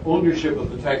ownership of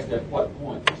the text at what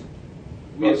point?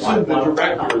 We assume the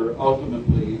director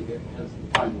ultimately has the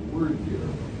final word here.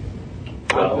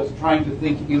 I'm just trying to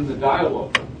think in the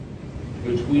dialogue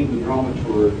between the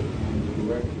dramaturg and the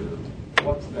director,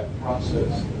 what's that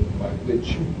process by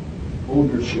which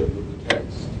ownership of the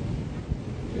text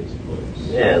takes place?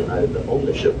 Yeah, the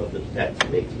ownership of the text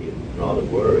makes me rather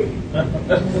worried.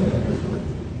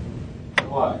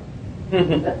 Why?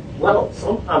 Well,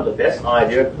 sometimes the best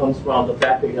idea comes from the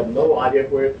fact that you have no idea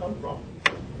where it comes from.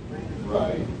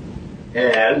 Right.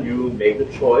 And you make a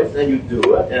choice and you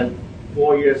do it, and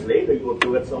 4 years later you will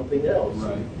do it something else.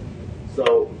 Right.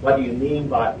 So what do you mean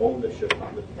by ownership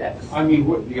of the text? I mean,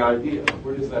 what the idea?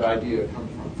 Where does that idea come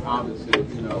from? How does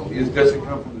it, does it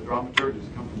come from the dramaturg? Does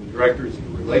it come from the director? Is it a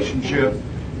relationship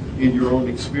in your own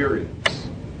experience?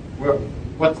 Well,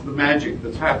 what's the magic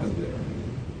that's happened there?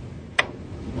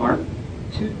 Mark?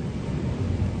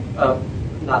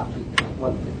 Not two,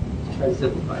 one thing. To try to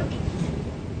simplify it.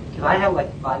 Can I have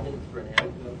like 5 minutes for an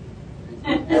anecdote?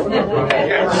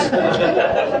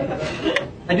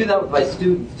 I do that with my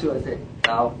students too. I say,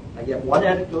 now I get one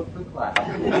anecdote per class.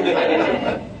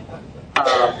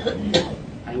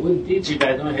 I wouldn't teach if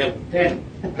I don't have 10.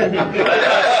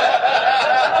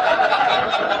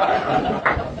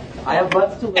 I have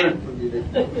much to learn from you.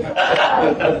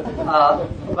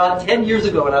 About 10 years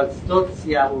ago, when I was still at the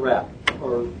Seattle Rep,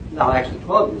 or no, actually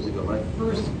 12 years ago, when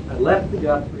I left the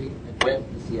Guthrie and went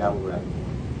to the Seattle Rep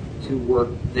to work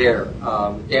there.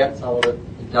 Dan Sullivan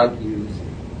and Doug Hughes.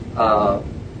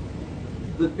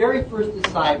 The very first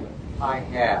assignment I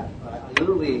had, I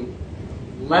literally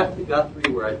left the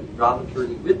Guthrie where I did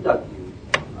dramaturgy with Doug Hughes,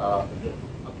 a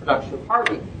production of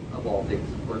Harvey, of all things.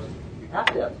 Of course, you have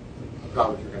to have a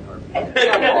dramaturg at Harvard.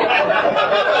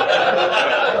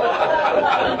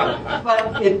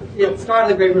 But it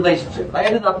started a great relationship. I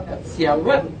ended up at Seattle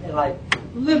Rep, and I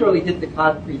literally hit the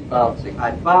concrete bouncing.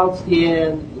 I bounced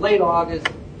in late August.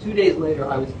 2 days later,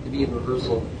 I was to be in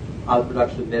rehearsal on the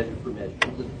production of Measure for Measure. It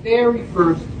was the very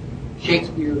first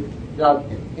Shakespeare Doug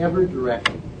had ever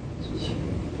directed. This was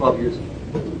 12 years ago.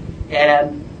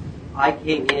 And I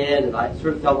came in, and I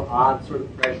sort of felt an odd sort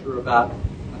of pressure about,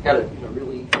 I got to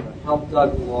really help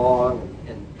Doug along,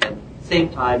 and at the same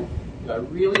time, I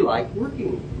really liked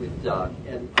working with Doug.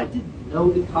 And I didn't know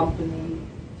the company,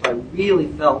 so I really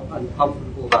felt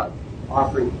uncomfortable about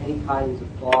offering any kinds of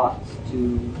thoughts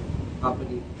to the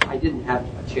company. I didn't have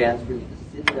a chance really to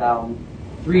sit down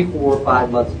 3, 4,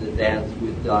 5 months in advance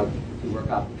with Doug to work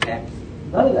out the text.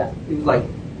 None of that. It was like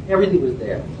everything was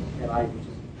there, and I was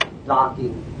just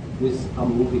docking with a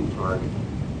moving target.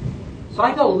 So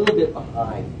I got a little bit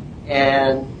behind,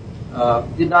 and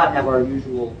did not have our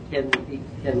usual 10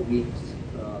 weeks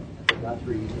at the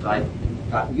country that I've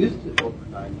gotten used to over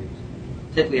 9 years.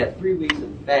 Typically had 3 weeks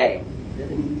and bang,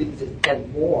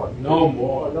 and more. No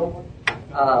more.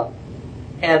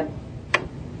 And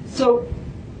so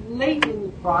late in the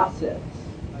process,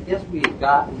 I guess we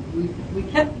kept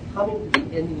coming to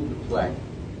the ending of the play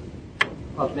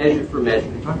of Measure for Measure.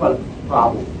 We talked about a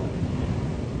problem play.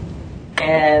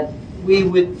 And we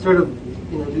would sort of,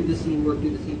 do the scene work,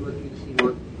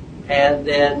 and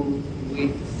then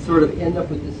we sort of end up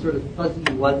with this sort of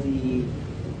fuzzy-wuzzy,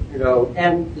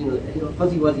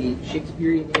 fuzzy-wuzzy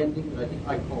Shakespearean ending that I think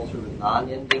I call sort of a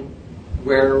non-ending,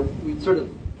 where we sort of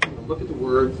look at the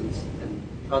words and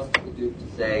trust the Duke to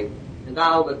say, and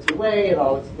now let's away and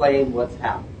I'll explain what's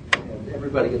happened. And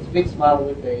everybody gets a big smile on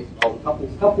their face, and all the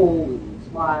couples couple and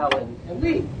smile and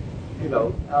leave, and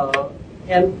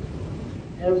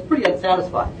it was pretty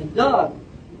unsatisfying. And Doug,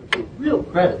 gave real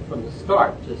credit from the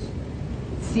start, it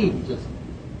seemed he's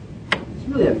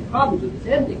really having problems with this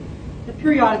ending. And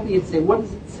periodically he'd say, what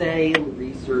does it say in the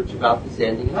research about this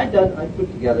ending? And I put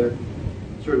together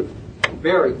sort of a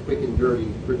very quick and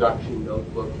dirty production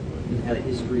notebook that had a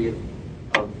history of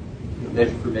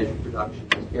Measure for Measure production,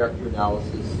 character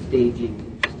analysis, staging,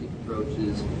 interesting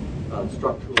approaches,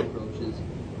 structural approaches,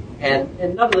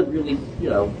 and none of them really,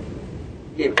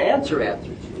 gave an answer to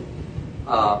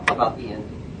about the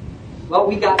ending. Well,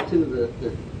 we got to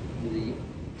the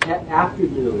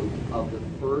afternoon of the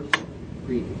first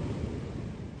preview,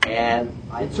 and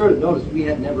I sort of noticed we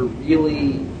had never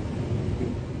really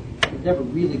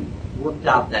worked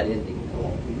out that ending at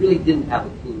all. We really didn't have a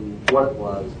clue what it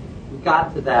was. We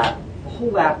got to that. The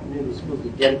whole afternoon was supposed to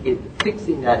be dedicated to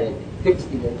fixing that ending, fix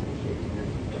the ending of Shakespeare,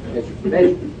 Measure for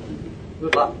Measure.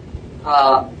 Good luck.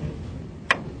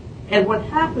 And what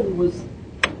happened was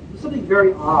something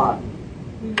very odd.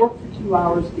 We worked for 2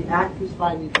 hours. The actors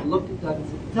finally looked at Doug and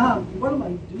said, Doug, what am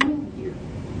I doing here?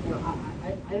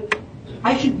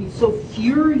 I should be so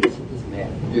furious at this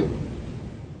man.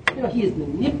 He has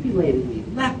manipulated me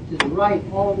left and right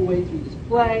all the way through this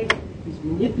play. He's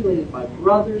manipulated my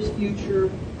brother's future.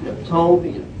 Told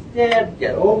me it's dead,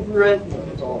 get over it.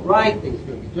 It's all right. Things are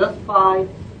going to be just fine.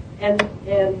 And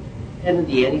in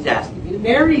the end, he's asking me to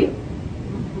marry him.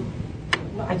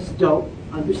 I just don't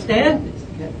understand this.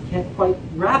 Can't quite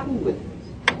grapple with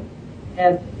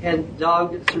this. And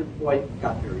Doug, at a certain point,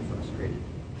 got very frustrated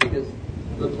because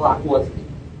the clock was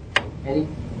ticking. And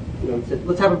he said,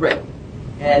 let's have a break.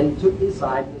 And he took me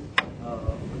aside in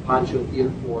the Poncho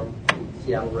Theater Forum in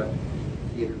Seattle Rep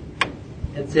Theater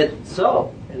and said,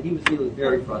 and he was feeling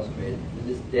very frustrated. To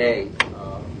this day,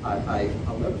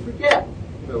 I'll never forget.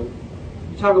 You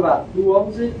talk about who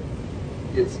owns it,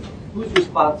 it's whose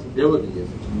responsibility is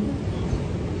it?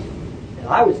 And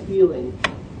I was feeling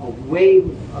a wave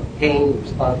of pain and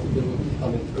responsibility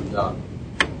coming from Doug.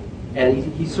 And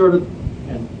he sort of,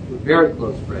 and we're very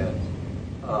close friends,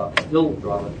 still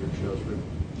dramaturg shows for him.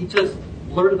 He just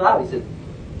blurted out, he said,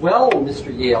 well,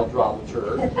 Mr. Yale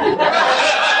dramaturg.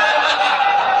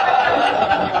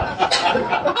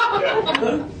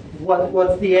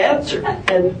 What's the answer?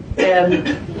 And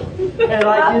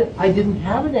I didn't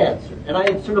have an answer. And I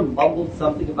had sort of mumbled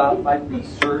something about my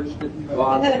research that we'd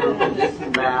gone through and this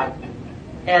and that.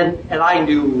 And I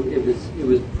knew it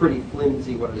was pretty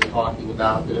flimsy what I was talking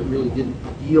about, that it really didn't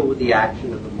deal with the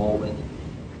action of the moment.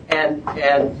 And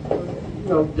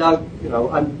Doug, he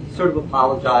sort of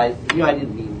apologized. I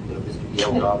didn't mean, Mr.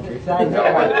 Yale dramaturg. I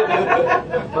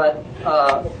know. But,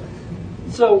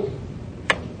 so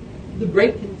the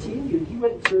break continued. He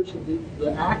went in search of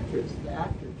the actors.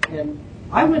 And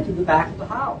I went to the back of the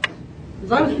house.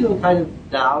 Because I was feeling kind of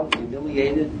down,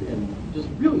 humiliated, and just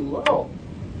really low.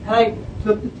 And I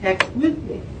took the text with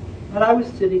me. And I was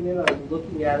sitting there, I was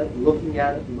looking at it, and looking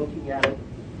at it, and looking at it.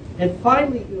 And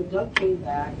finally, Doug came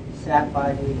back and he sat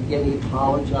by me, and again he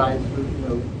apologized for,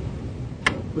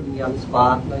 putting me on the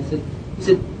spot. And he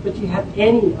said, but do you have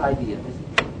any idea? I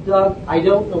said, Doug, I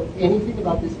don't know anything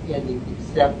about this ending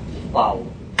except the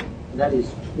following. And that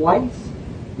is twice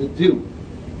the Duke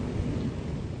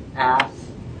asks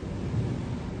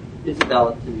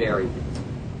Isabella to marry him.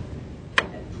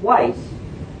 And twice,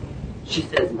 she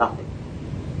says nothing.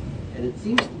 And it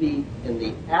seems to be in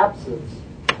the absence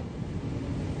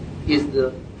is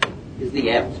the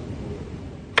answer.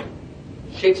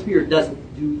 Shakespeare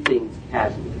doesn't do things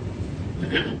casually.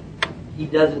 He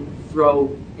doesn't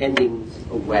throw endings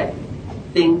away.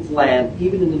 Things land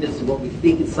even in the midst of what we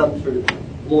think is some sort of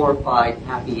glorified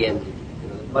happy ending.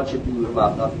 Much ado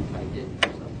about nothing kind of ending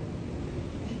or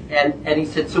something. And he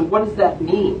said, so what does that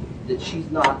mean that she's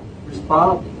not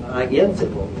responding? And I again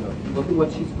said, well, look at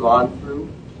what she's gone through.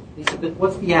 He said, but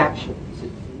what's the action? He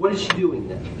said, what is she doing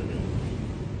then?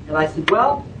 And I said,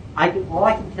 well, all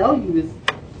I can tell you is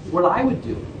what I would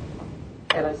do.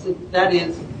 And I said, that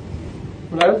is,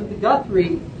 when I was at the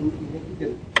Guthrie, and you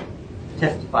can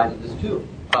testify to this too,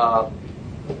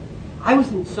 I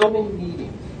was in so many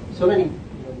meetings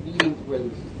where there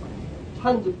was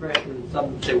tons of pressure, and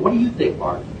someone would say, what do you think,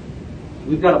 Mark?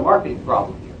 We've got a marketing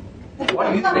problem here. What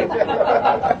do you think?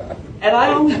 And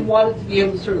I always wanted to be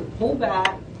able to sort of pull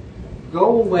back,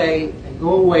 go away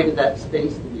to that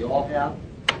space that we all have,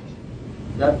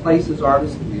 that place as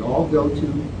artists that we all go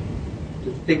to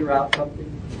figure out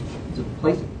something. It's a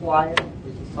place of quiet, a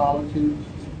place of solitude.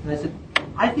 And I said,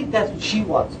 I think that's what she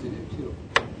wants to do too.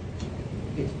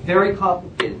 It's very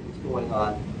complicated what's going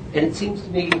on. And it seems to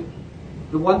me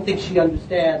the one thing she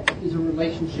understands is a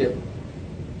relationship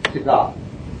to God,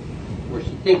 or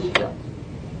she thinks she does.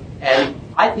 And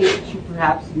I think she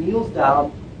perhaps kneels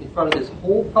down in front of this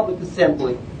whole public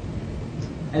assembly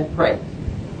and prays.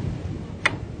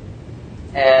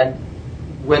 And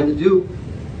when the Duke,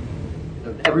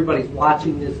 everybody's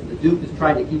watching this, and the Duke is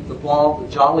trying to keep the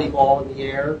jolly ball in the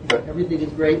air. Everything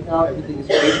is great now, everything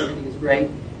is great.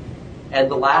 And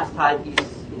the last time he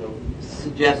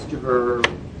suggests to her,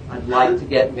 I'd like to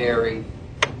get married,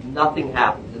 nothing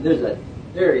happens. And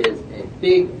there is a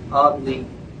big, ugly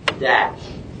dash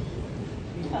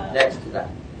next to that.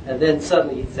 And then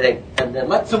suddenly he'd say, and then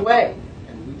let's away.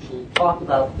 And we shall talk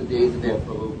about the days of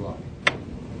Emperor Oblong.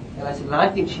 And I said, and I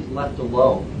think she's left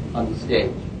alone on the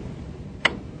stage.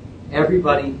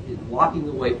 Everybody is walking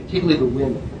away, particularly the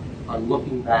women, are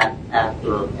looking back at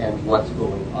her and what's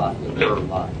going on in her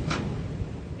life.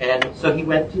 And so he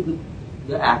went to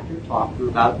the actor, talked to her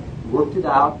about it, worked it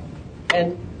out,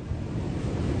 and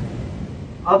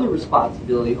other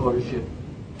responsibility, ownership.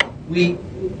 We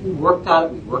worked on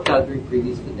it. We worked on it during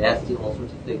previous finesse and all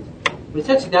sorts of things. But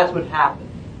essentially, that's what happened.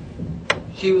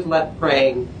 She was left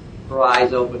praying. Her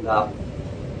eyes opened up.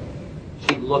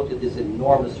 She looked at this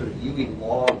enormous sort of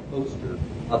long poster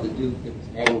of the Duke that was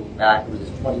hanging back. It was this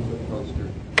 20-foot poster,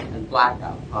 and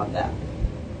blackout on that.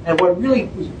 And what really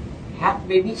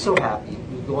made me so happy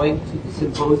was going to the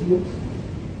symposiums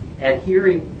and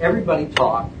hearing everybody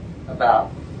talk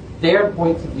about their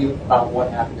points of view about what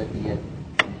happened at the end.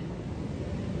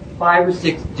 5 or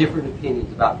 6 different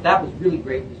opinions about that was really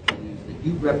great, Mr. Hughes, that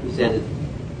you represented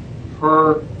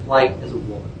her plight as a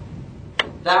woman.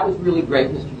 That was really great,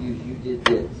 Mr. Hughes, you did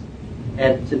this.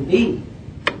 And to me,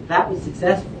 that was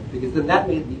successful, because then that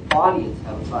made the audience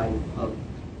have a kind of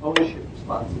ownership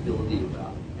responsibility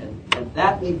about it. And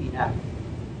that made me happy.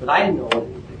 But I didn't know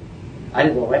anything. I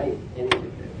didn't know anything.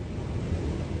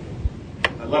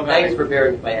 Thanks for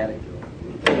bearing my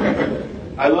anecdote.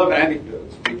 I love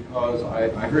anecdotes because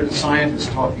I heard a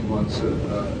scientist talking once,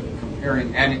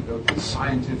 comparing anecdotes to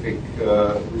scientific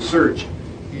research.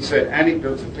 He said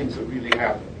anecdotes are things that really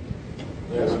happen.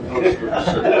 As opposed to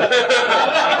research.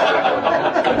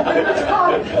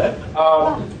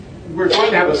 We're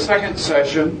going to have a second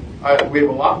session. We have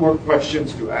a lot more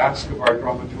questions to ask of our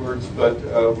dramaturgs, but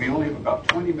we only have about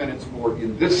 20 minutes more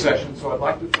in this session, so I'd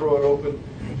like to throw it open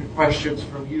to questions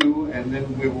from you, and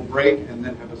then we will break and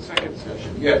then have a second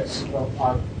session. Yes? Well,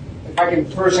 if I can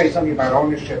first say something about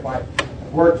ownership, I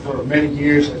worked for many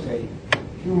years as a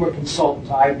humor consultant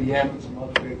to IBM and some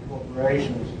other big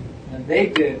corporations, and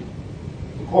the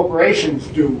corporations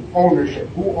do ownership.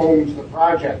 Who owns the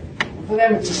project? And for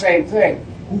them, it's the same thing.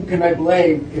 Who can I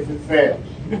blame if it fails?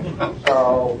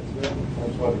 So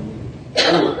that's what it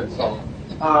means.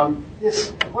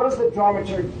 What does the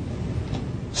dramaturg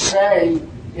say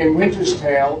in Winter's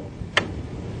Tale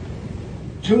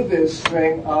to this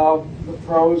thing of the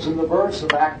prose and the verse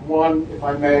of Act 1, if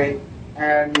I may,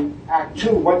 and Act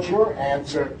 2? What's your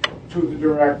answer to the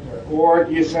director, or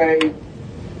do you say,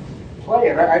 play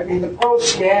it? I mean, the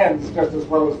prose scans just as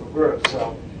well as the verse,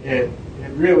 so it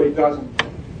really doesn't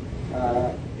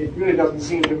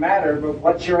seem to matter. But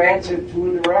what's your answer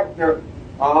to a director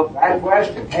of that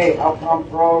question? Hey, how come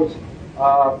prose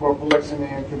for Polixenes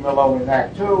and Camillo in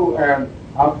Act 2, and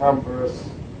how come verse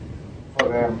for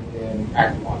them in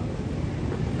Act 1?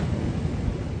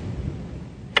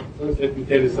 So let me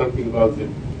tell you something about the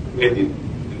credit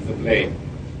in the play.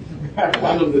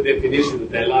 One of the definitions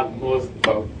that I love most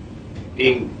about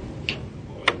being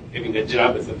or having a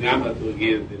job as a dramaturg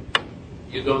is that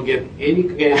you don't get any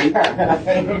credit,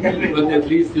 but at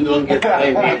least you don't get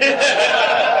credit.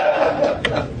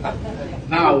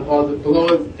 Now, about the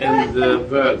prose and the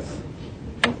verse.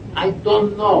 I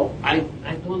don't know. I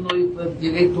don't know if the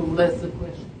director will ask the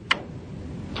question.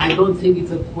 I don't think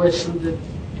it's a question that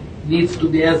needs to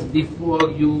be asked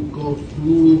before you go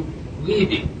through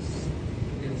readings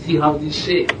and see how this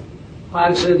shapes.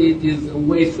 Partially it is the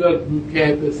way certain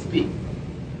characters speak.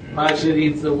 Partially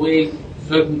it's the way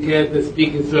certain characters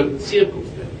speak in certain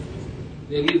circumstances.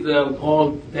 There is an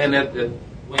old tenet that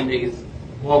when there is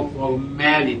more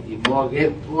formality, more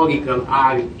rhetorical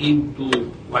art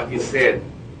into what is said,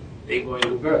 they go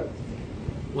into verse.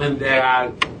 When there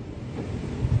are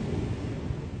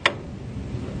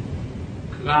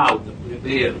crowd, the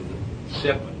plebeians, the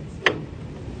shepherds,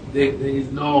 there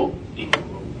is no need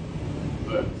for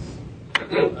verse.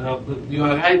 But you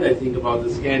are right, I think, about the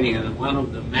scanning, and one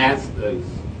of the masters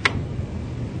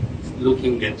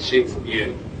looking at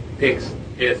Shakespeare text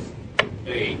as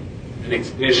an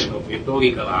expression of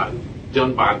rhetorical art,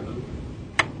 John Barton,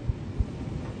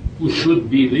 who should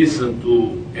be listened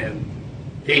to and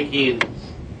taken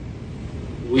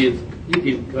with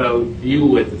critical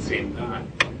view at the same time.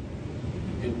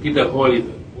 And Peter Hall is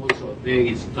also a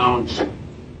very staunch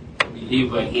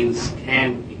believer in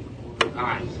scanning all the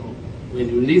time. So when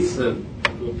you listen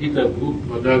to a Peter Brook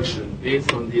production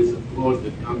based on this approach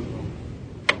that comes from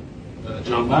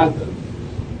John Barton,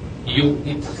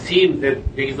 it seems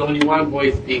that there is only one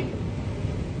voice speaking.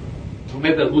 No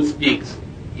matter who speaks,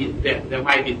 there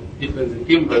might be difference in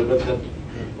timbre, but the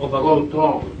overall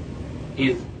tone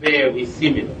is very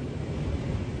similar.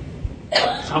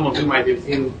 Some of you might have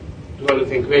seen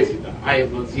Twelfth and Cressida. I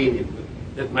have not seen it, but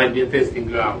that might be a testing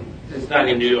ground. It's done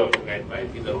in New York, right, by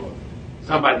Peter Hall.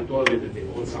 Somebody told me that they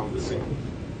all sound the same.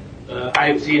 I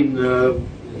have seen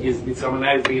his Midsummer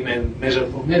Night's Dream and Measure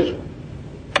for Measure,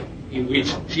 in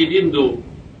which she didn't do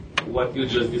what you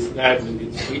just described, and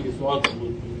it's pretty thought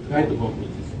to try to conclude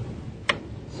this.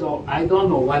 So I don't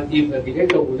know what if a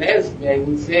director would ask me, I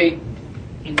would say,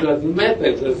 it doesn't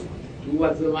matter, just do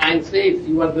what the line says,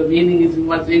 see what the meaning is in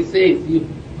what they say, see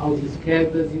how these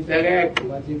characters interact,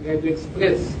 what they try to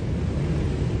express.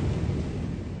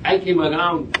 I came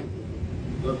around,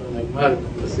 Dr.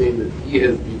 McMurray was saying that he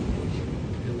has been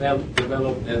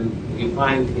developed and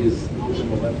refined his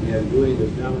notion of what we are doing as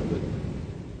dramaturgs.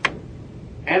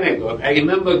 Anecdote, I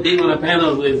remember being on a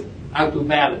panel with Arthur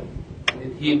Ballard,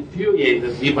 and he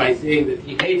infuriated me by saying that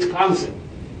he hates concept.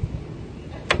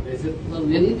 I said, well,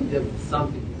 we need to get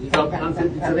something. Without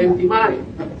concept, it's an empty mind.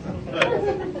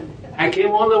 I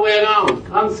came all the way around.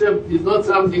 Concept is not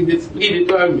something that's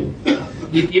predetermined.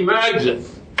 It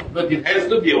emerges, but it has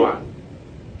to be one.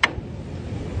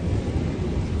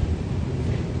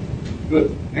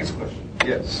 Good. Next question.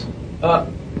 Yes. I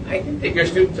think that your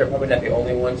students are probably not the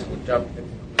only ones who jumped to the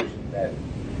conclusion that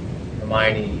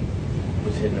Hermione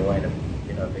was hidden away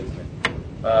in a basement.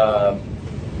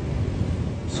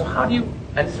 So how do you,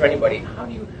 and this is for anybody, how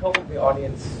do you help the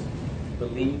audience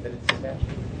believe that it's a statue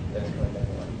that is coming down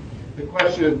the line? The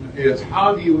question is,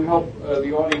 how do you help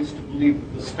the audience to believe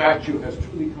that the statue has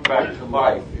truly come back to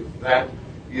life, if that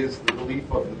is the belief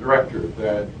of the director,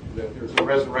 that there's a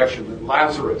resurrection, that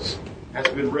Lazarus has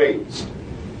been raised?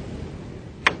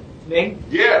 Me?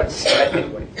 Yes. I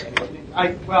don't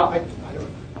know.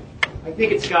 I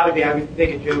think it's got to be. I would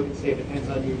make a joke and say it depends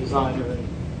on your designer and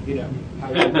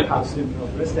how your costume and all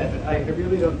the rest of that. But I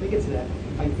really don't think it's that.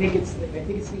 I think it's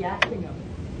the acting of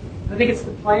it. I think it's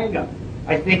the playing of it.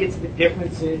 I think it's the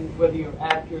difference in whether your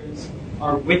actors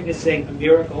are witnessing a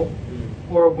miracle,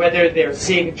 or whether they're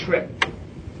seeing a trick,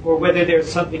 or whether there's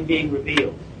something being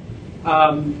revealed.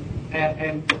 I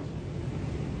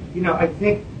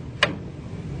think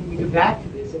when we go back to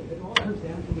this, it all comes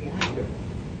down to the actor.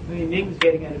 I mean, Nick was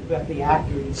getting at about the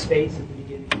actor in space at the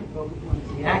beginning. The focus on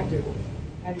is the actor,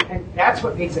 and that's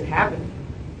what makes it happen.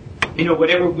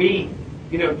 Whatever we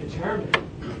determine,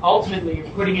 ultimately you're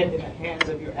putting it in the hands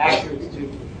of your actors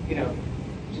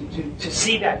to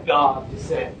see that God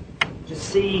descend, to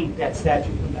see that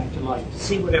statue come back to life, to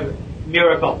see whatever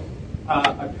miracle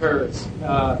occurs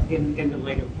in the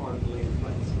later part of the later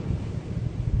plays.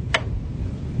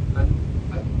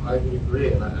 I would agree,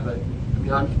 and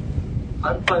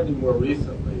I'm finding more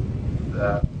recently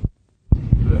that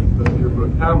your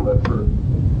book Hamlet, for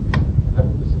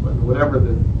whatever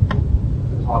the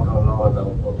talk on and on about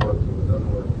what works and what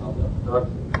doesn't work, how that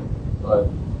production,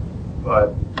 but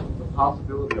the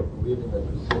possibility of believing that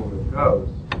you're seeing the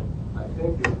ghost, I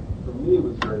think, for me,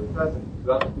 was very present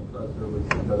just because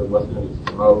there wasn't any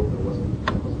smoke, there wasn't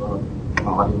a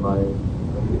body light. I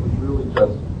mean, it was really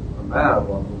just a man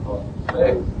walking across the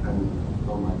space, and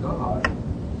oh my God,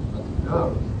 that's a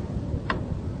ghost.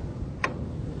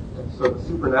 And so the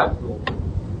supernatural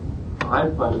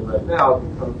I'm finding right now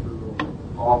can come through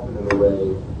often in a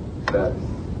way that's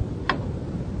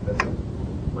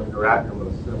when you're at your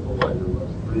most simple, when you're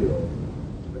most real,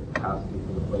 the capacity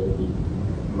for the play to be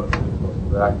most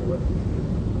miraculous.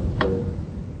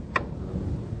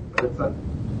 But it's a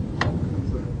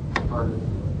hard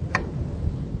issue.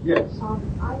 Yes. I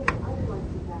would like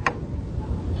to back.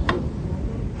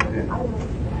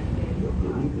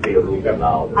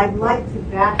 I'd like to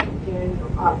back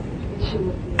Daniel up. The issue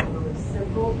of being really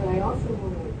simple, but I also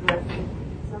want to address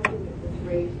something that was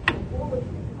raised before with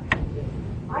me.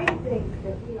 I think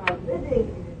that we are living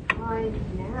in a time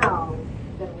now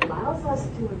that allows us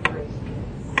to embrace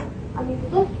this. I mean,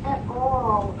 look at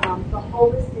all the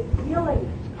holistic healing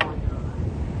that's going on.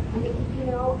 I mean,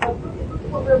 look at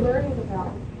what we're learning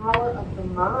about the power of the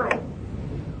mind.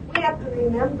 We have to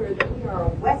remember that we are a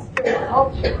Western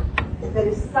culture that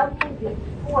is suddenly being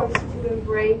forced to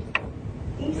embrace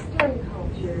Eastern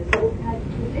cultures that have had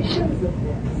traditions of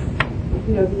this.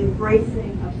 The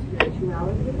embracing of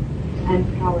spirituality and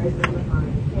powers of the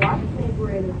mind. So I think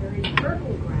we're in a very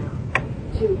fertile ground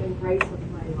to embrace a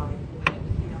play like this,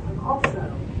 and also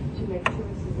to make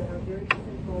choices that are very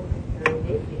simple and very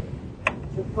naked,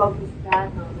 to focus back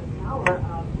on the power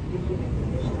of the human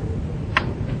condition.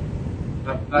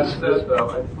 That said, though,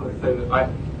 I just want to say that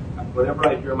whenever I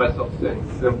hear myself saying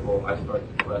simple, I start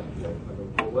to question. I go,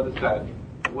 well, what is that?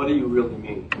 What do you really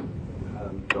mean?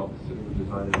 Sitting with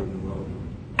designers in the world,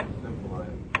 simple I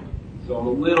am. So I'm a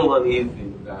little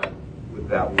uneasy with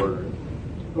that word.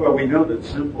 Well, we know that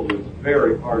simple is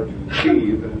very hard to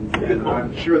achieve, and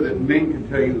I'm sure that Ming can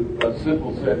tell you a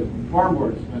simple set is far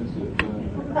more expensive than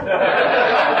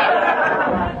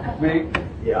Ming?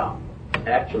 Yeah.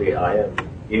 Actually, I am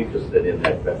interested in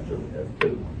that question as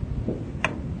to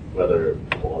whether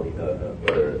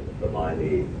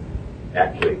Hermione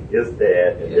actually is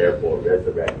dead and therefore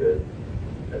resurrected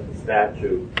as a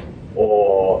statue,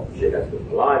 or she has been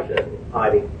alive, she has been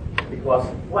hiding. Because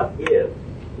what if,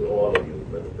 to all of you,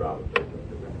 whether dramaturg or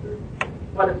director,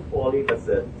 what if Paulina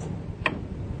said,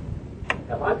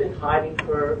 have I been hiding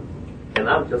her, and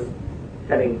I'm just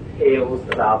telling tales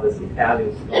about this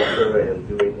Italian sculptor and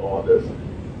doing all this,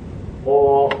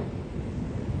 or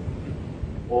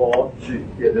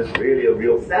it is really a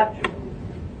real statue?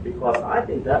 Because I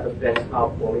think that affects how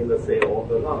Paulina say all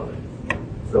her lines.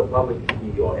 So what would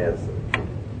be your answer?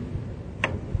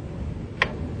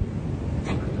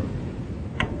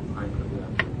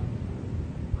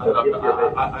 I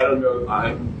don't know. I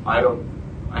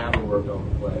haven't worked on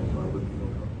the play, so I wouldn't feel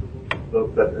comfortable.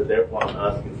 But therefore, I'm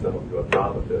asking some of your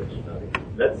dramaturgs.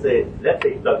 Let's say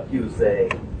Doug Hughes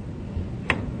saying,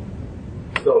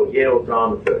 so Yale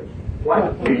dramaturg,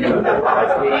 what do you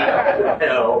advise me to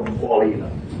tell Paulina?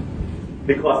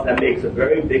 Because that makes a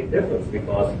very big difference,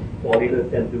 because Paulina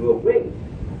can do a wink.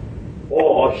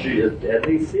 Or she is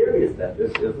deadly serious that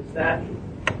this is a statue.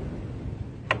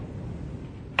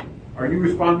 Are you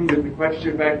responding to the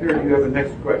question back there, or do you have a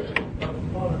next question?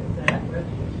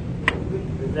 We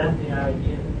present the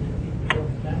idea that this is a real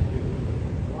statue.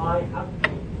 Why haven't we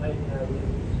played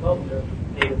with sculptor?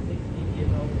 They were 16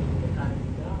 years old at the time he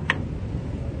died.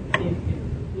 It seems to give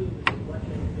us a clue as to what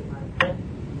they might present.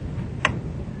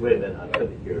 Wait a minute, I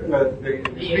couldn't hear it.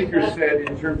 The speaker said,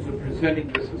 in terms of presenting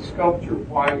this as sculpture,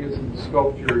 why isn't the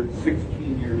sculpture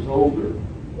 16 years older?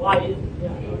 Why is it?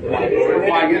 Yeah.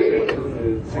 Why is it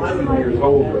 16 years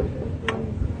older?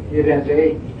 It has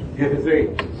aged. It has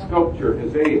aged. The sculpture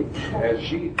has aged, as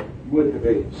she would have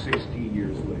aged 16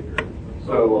 years later.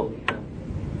 So,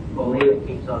 Paulina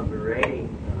keeps on berating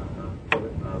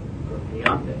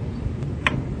Leontes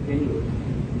continuously.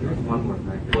 There's one more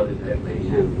factor to that play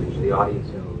too, which the audience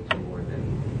knows more than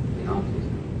Leontes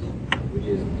knows, which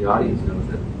is the audience knows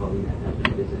that Paulina has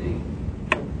been visiting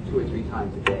 2 or 3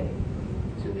 times a day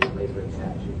to this place where the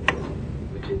statue is,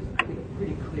 which is, I think, a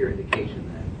pretty clear indication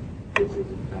that this is,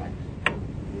 in fact,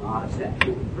 not a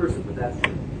statue in person, but that's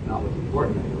not what's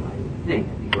important. I think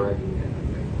we're arguing that.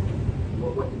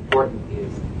 what's important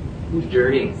is whose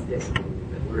journey is this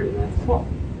that we're in. That's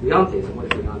Leontes, and what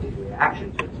is Leontes'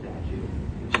 reaction to the statue,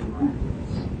 which is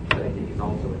miraculous. But I think it's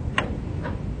also,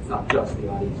 it's not just the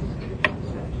audience's connection to the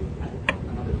statue, at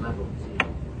another level of seeing it.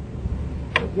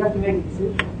 You have to make a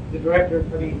decision. The director,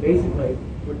 I mean, basically,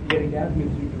 what you're getting down to is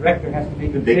the director has to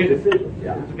make a big decision. decision.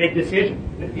 Yeah. It's a big decision.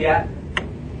 Yeah. I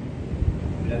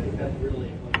mean, I think that's really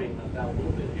what makes us out a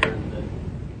little bit here is that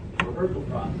the rehearsal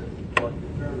process is what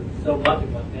determines so much of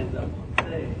what ends up on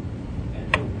stage. And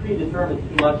to predetermine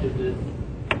too much of this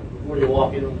before you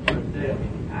walk in on the first day, I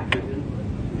mean, the actor's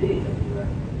influence, to me, as a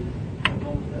director, is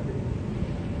almost everything.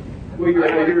 Well,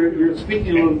 you're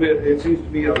speaking a little bit, it seems to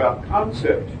me, about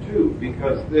concept, too,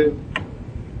 because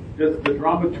does the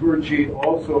dramaturgy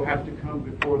also have to come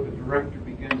before the director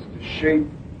begins to shape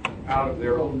out of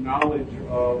their own knowledge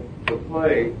of the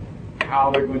play how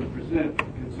they're going to present it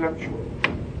conceptually?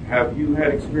 Have you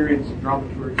had experience as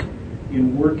dramaturgs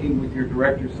in working with your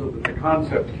director so that the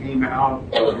concept came out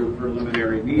of your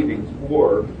preliminary meetings,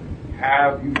 or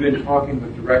have you been talking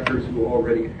with directors who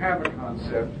already have a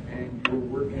concept and you're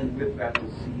working with that to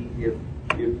see if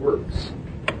it works?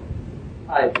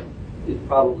 It's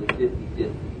probably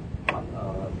 50-50.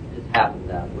 It's happened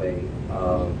that way.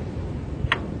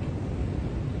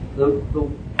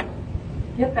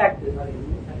 Get back to, I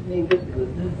mean, this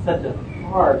is such a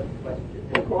hard question.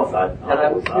 Of course, I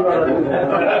was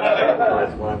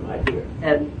that's why I'm here.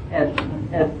 And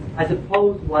I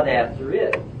suppose one answer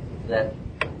is that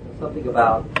something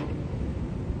about,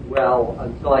 well,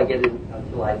 until I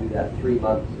do that 3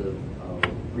 months of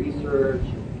research,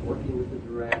 working with the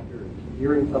director, and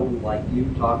hearing someone like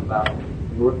you talk about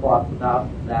your thoughts about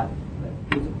that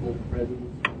physical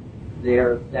presence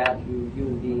there, statue,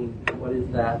 human being, what is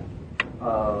that,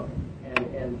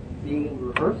 and being in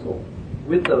rehearsal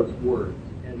with those words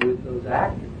and with those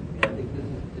actors. And I think this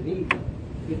is, to me,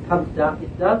 it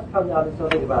does come down to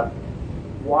something about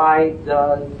why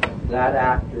does that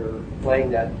actor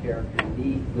playing that character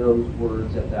need those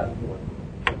words at that point?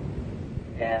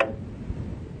 And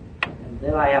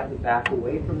then I have to back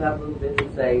away from that a little bit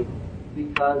and say,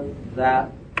 because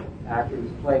that actor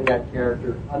who's playing that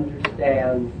character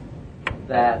understands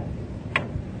that,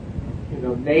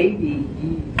 maybe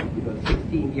he,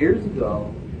 16 years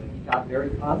ago, he got very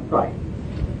contrite.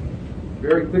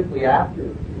 Very quickly after,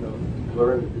 he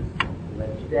learned of this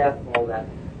alleged death and all that.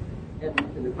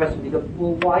 And the question becomes,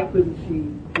 well, why couldn't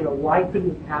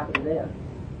it happen then?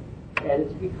 And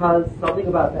it's because something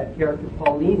about that character,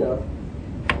 Paulina,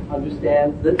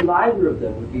 understands that neither of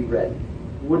them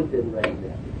would have been ready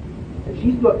then. And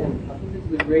and I think this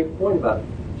is a great point about it.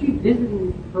 She's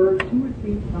visiting her 2 or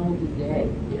 3 times a day.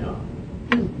 Yeah.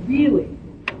 This is really,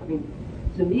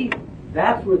 to me,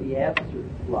 that's where the answer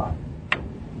lies.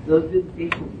 Those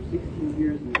visitations for 16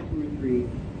 years and 2 or 3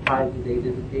 times a day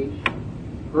visitation.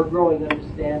 Her growing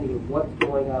understanding of what's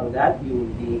going on in that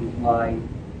human being's mind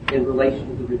in relation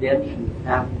to the redemption that's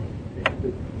happening,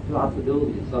 the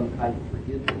possibility of some kind of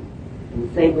forgiveness. In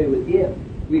the same way with him,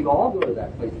 we all go to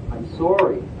that place. I'm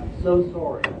sorry. I'm so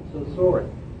sorry. I'm so sorry.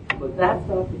 But that's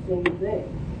not the same thing.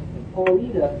 And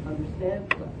Paulina understands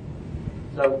that.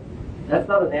 So that's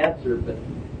not an answer, but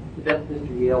the best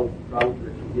Mr. Yale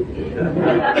dramaturg can give you.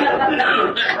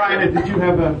 Ryan, did you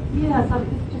have a... Yes,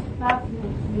 it just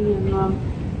fascinates me. And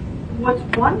what's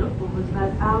wonderful is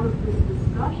that out of this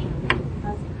discussion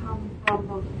has come from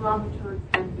both dramaturgs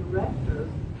and directors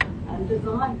and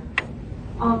designers.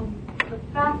 The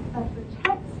fact that the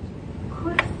text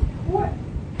could support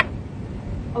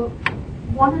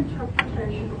one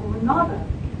interpretation or another.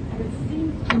 And it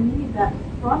seems to me that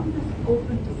from this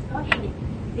open discussion,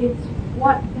 it's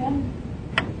what then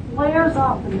flares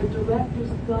up in the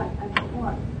director's gut and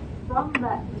heart from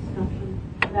that discussion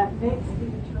that makes the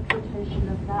interpretation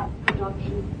of that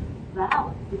production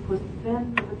valid, because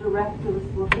then the director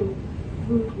is looking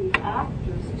through the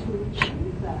actors to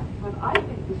achieve that. But I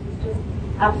think this is just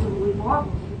absolutely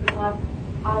marvelous, because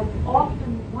I've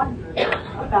often wondered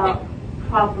about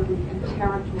property and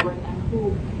territory and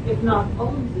who, if not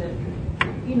owns it.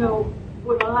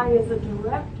 Would I as a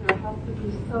director have to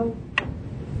be so,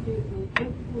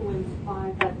 influenced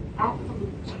by that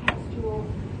absolute textual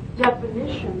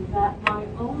definition that my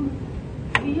own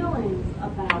feelings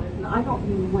about it, and I don't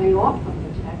mean way off from the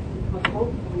text, because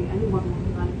hopefully anyone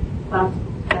looking at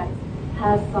classical text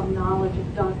has some knowledge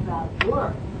and does that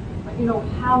work. But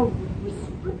how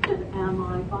restricted am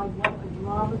I by what a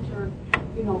dramaturg,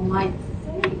 might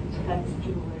say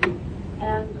textually?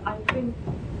 And I think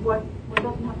what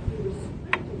doesn't have to be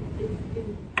restricted is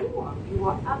informed. You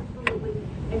are absolutely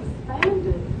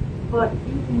expanded, but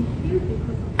you can hear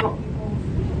because of what we all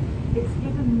see. It's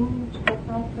given room to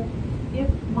fact that if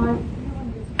my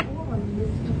feeling is for a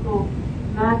mystical,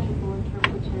 magical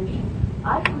interpretation,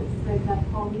 I could say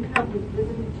that Paulina was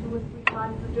visiting 2 or 3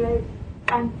 times a day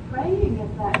and praying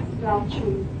at that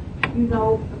statue, you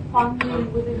know,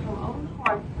 finding within her own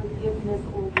heart forgiveness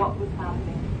or what was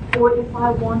happening. Or if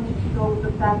I wanted to go with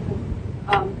the fact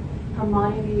that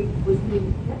Hermione was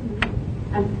being hidden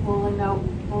and Paulina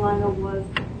was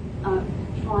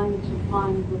trying to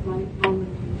find the right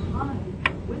moment in time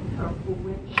with her for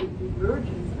when she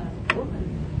emerges as a woman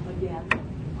again,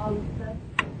 that's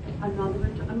another.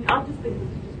 I mean, I just think this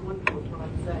is just wonderful what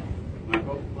I'm saying.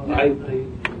 Well, I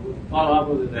follow up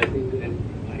with it. I think that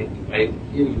if I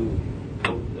hear you,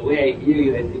 the way I hear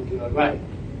you, I think you are right.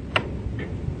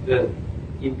 The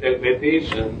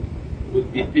interpretation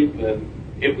would be different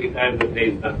every time the play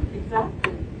is done.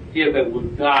 Exactly. Theater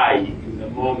would die in the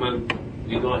moment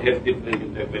we don't have different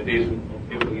interpretation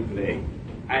of every play.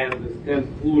 I understand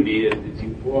fully that it's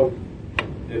important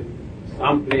that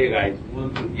some playwrights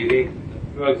want to direct the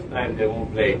first time their own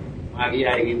play,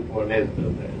 Maria Irene Fornester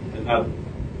and others.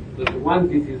 But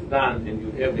once this is done and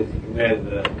you have the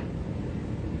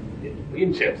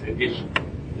Princeps edition,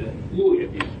 the new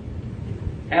edition,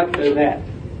 after that,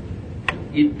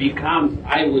 it becomes,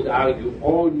 I would argue,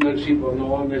 ownership or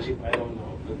no ownership, I don't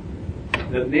know.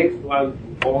 But the next one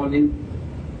to own it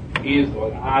is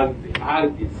or are the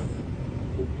artists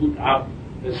who put up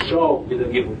the show with a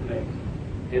given play.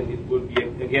 And it would be,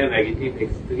 again, I repeat,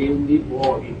 extremely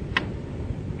boring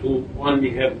to only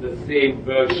have the same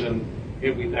version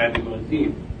every time you go and see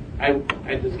it.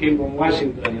 I just came from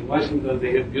Washington. In Washington,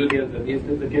 they have Beauty and the Beast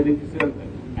at the Kennedy Center.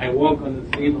 I walk on the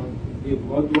street on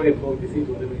Broadway, 46,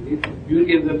 whatever it is,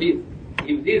 Beauty and the Beast.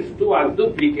 If these two are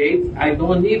duplicates, I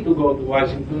don't need to go to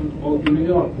Washington or to New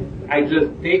York. I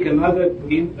just take another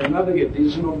print, another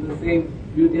edition of the same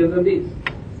Beauty and the Beast.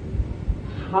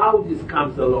 How this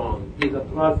comes along is a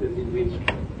process in which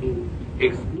to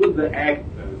exclude the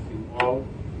actors involved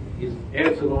is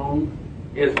as wrong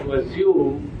as to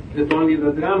assume that only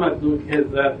the dramaturg has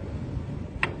the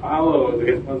power or the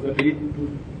responsibility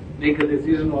to make a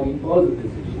decision or impose a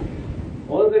decision.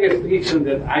 All the restrictions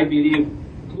that I believe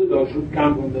could or should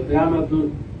come from the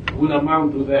dramaturg will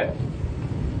amount to that.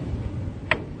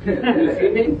 You see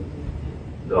me?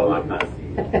 No, I can't see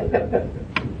it.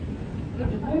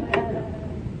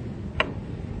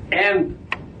 And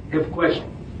have questions.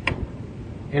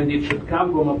 And it should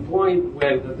come from a point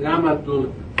where the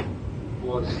dramaturg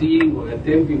foreseeing or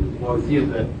attempting to foresee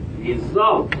the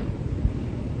result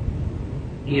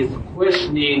is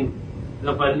questioning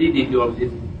the validity of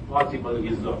this possible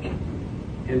result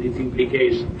and its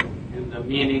implication and the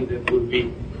meaning that would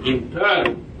be in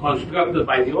turn constructed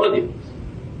by the audience.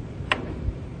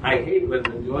 I hate when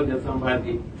in the audience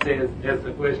somebody asks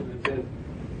a question and says,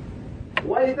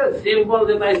 "What is the symbol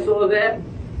that I saw there?"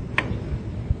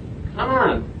 Come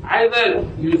on, either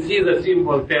you see the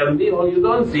symbol, tell me, or you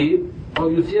don't see it,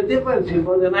 or you see a different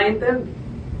symbol than I intend.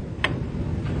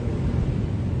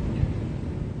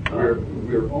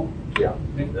 We're home. Yeah,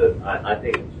 I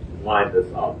think wind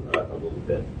this up a little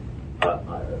bit.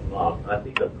 I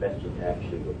think the question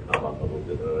actually would come up a little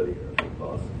bit earlier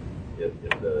because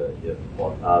if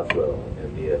Paul Oswell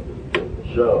and me had doing the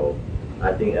show,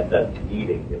 I think at that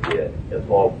meeting, if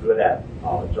we're all good at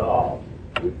our job,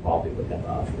 we probably would have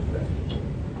asked the question.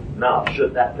 Now,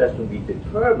 should that question be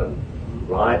determined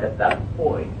right at that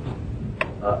point,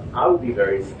 I would be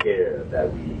very scared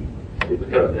that we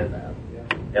determine that.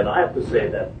 And I have to say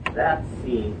that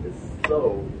scene is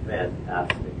so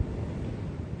fantastic.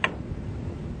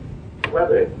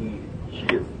 Whether she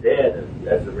is dead and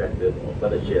resurrected, or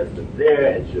whether she has been there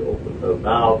and she opens her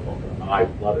mouth or her eye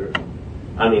flutters,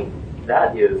 I mean,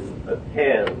 that is a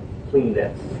 10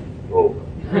 Kleenex rover.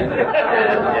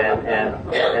 and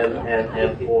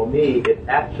for me, it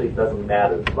actually doesn't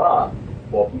matter. But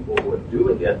for people who are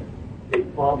doing it, they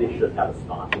probably should have a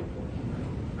starting point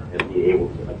and be able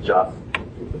to adjust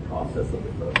to the process of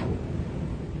the person.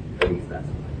 At least that's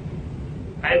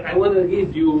mine. I want to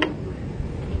read you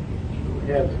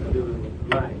perhaps a little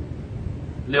line.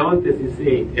 Leontes is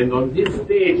saying, "And on this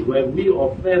stage where we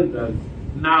offenders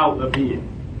now appear."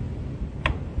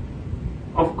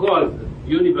 Of course, the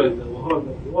universe, the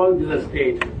world is a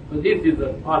stage, but this is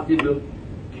a possible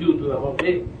cue to the whole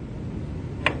thing.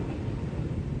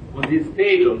 On this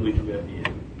stage on which we appear,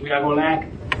 we are all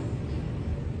actors.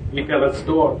 We tell a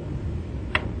story.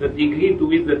 The degree to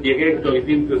which the director is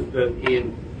interested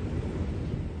in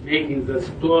making the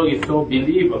story so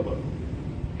believable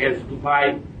as to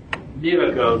buy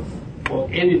miracles for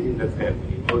anything that's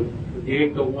happening, or the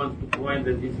director wants to point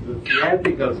that this is a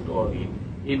theatrical story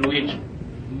in which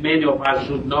many of us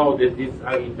should know that these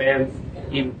are events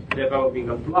in developing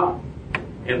a plot,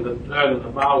 and the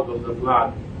turnabout of the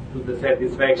plot to the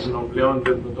satisfaction of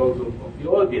Leontief but also of the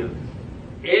audience.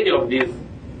 Any of these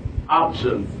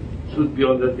options should be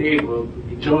on the table to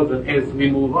be chosen as we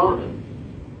move on.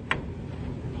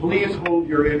 Please hold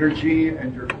your energy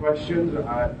and your questions.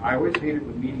 I always hate it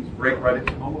when meetings break right at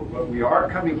the moment, but we are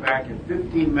coming back in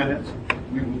 15 minutes.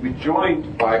 We will be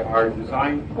joined by our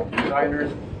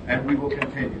designers, and we will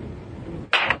continue.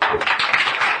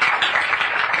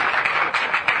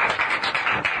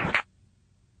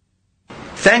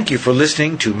 Thank you for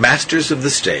listening to Masters of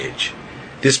the Stage.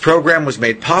 This program was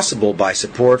made possible by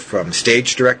support from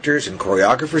Stage Directors and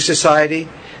Choreographers Society,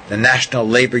 the National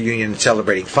Labor Union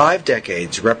celebrating 5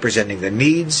 decades representing the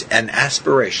needs and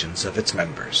aspirations of its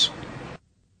members.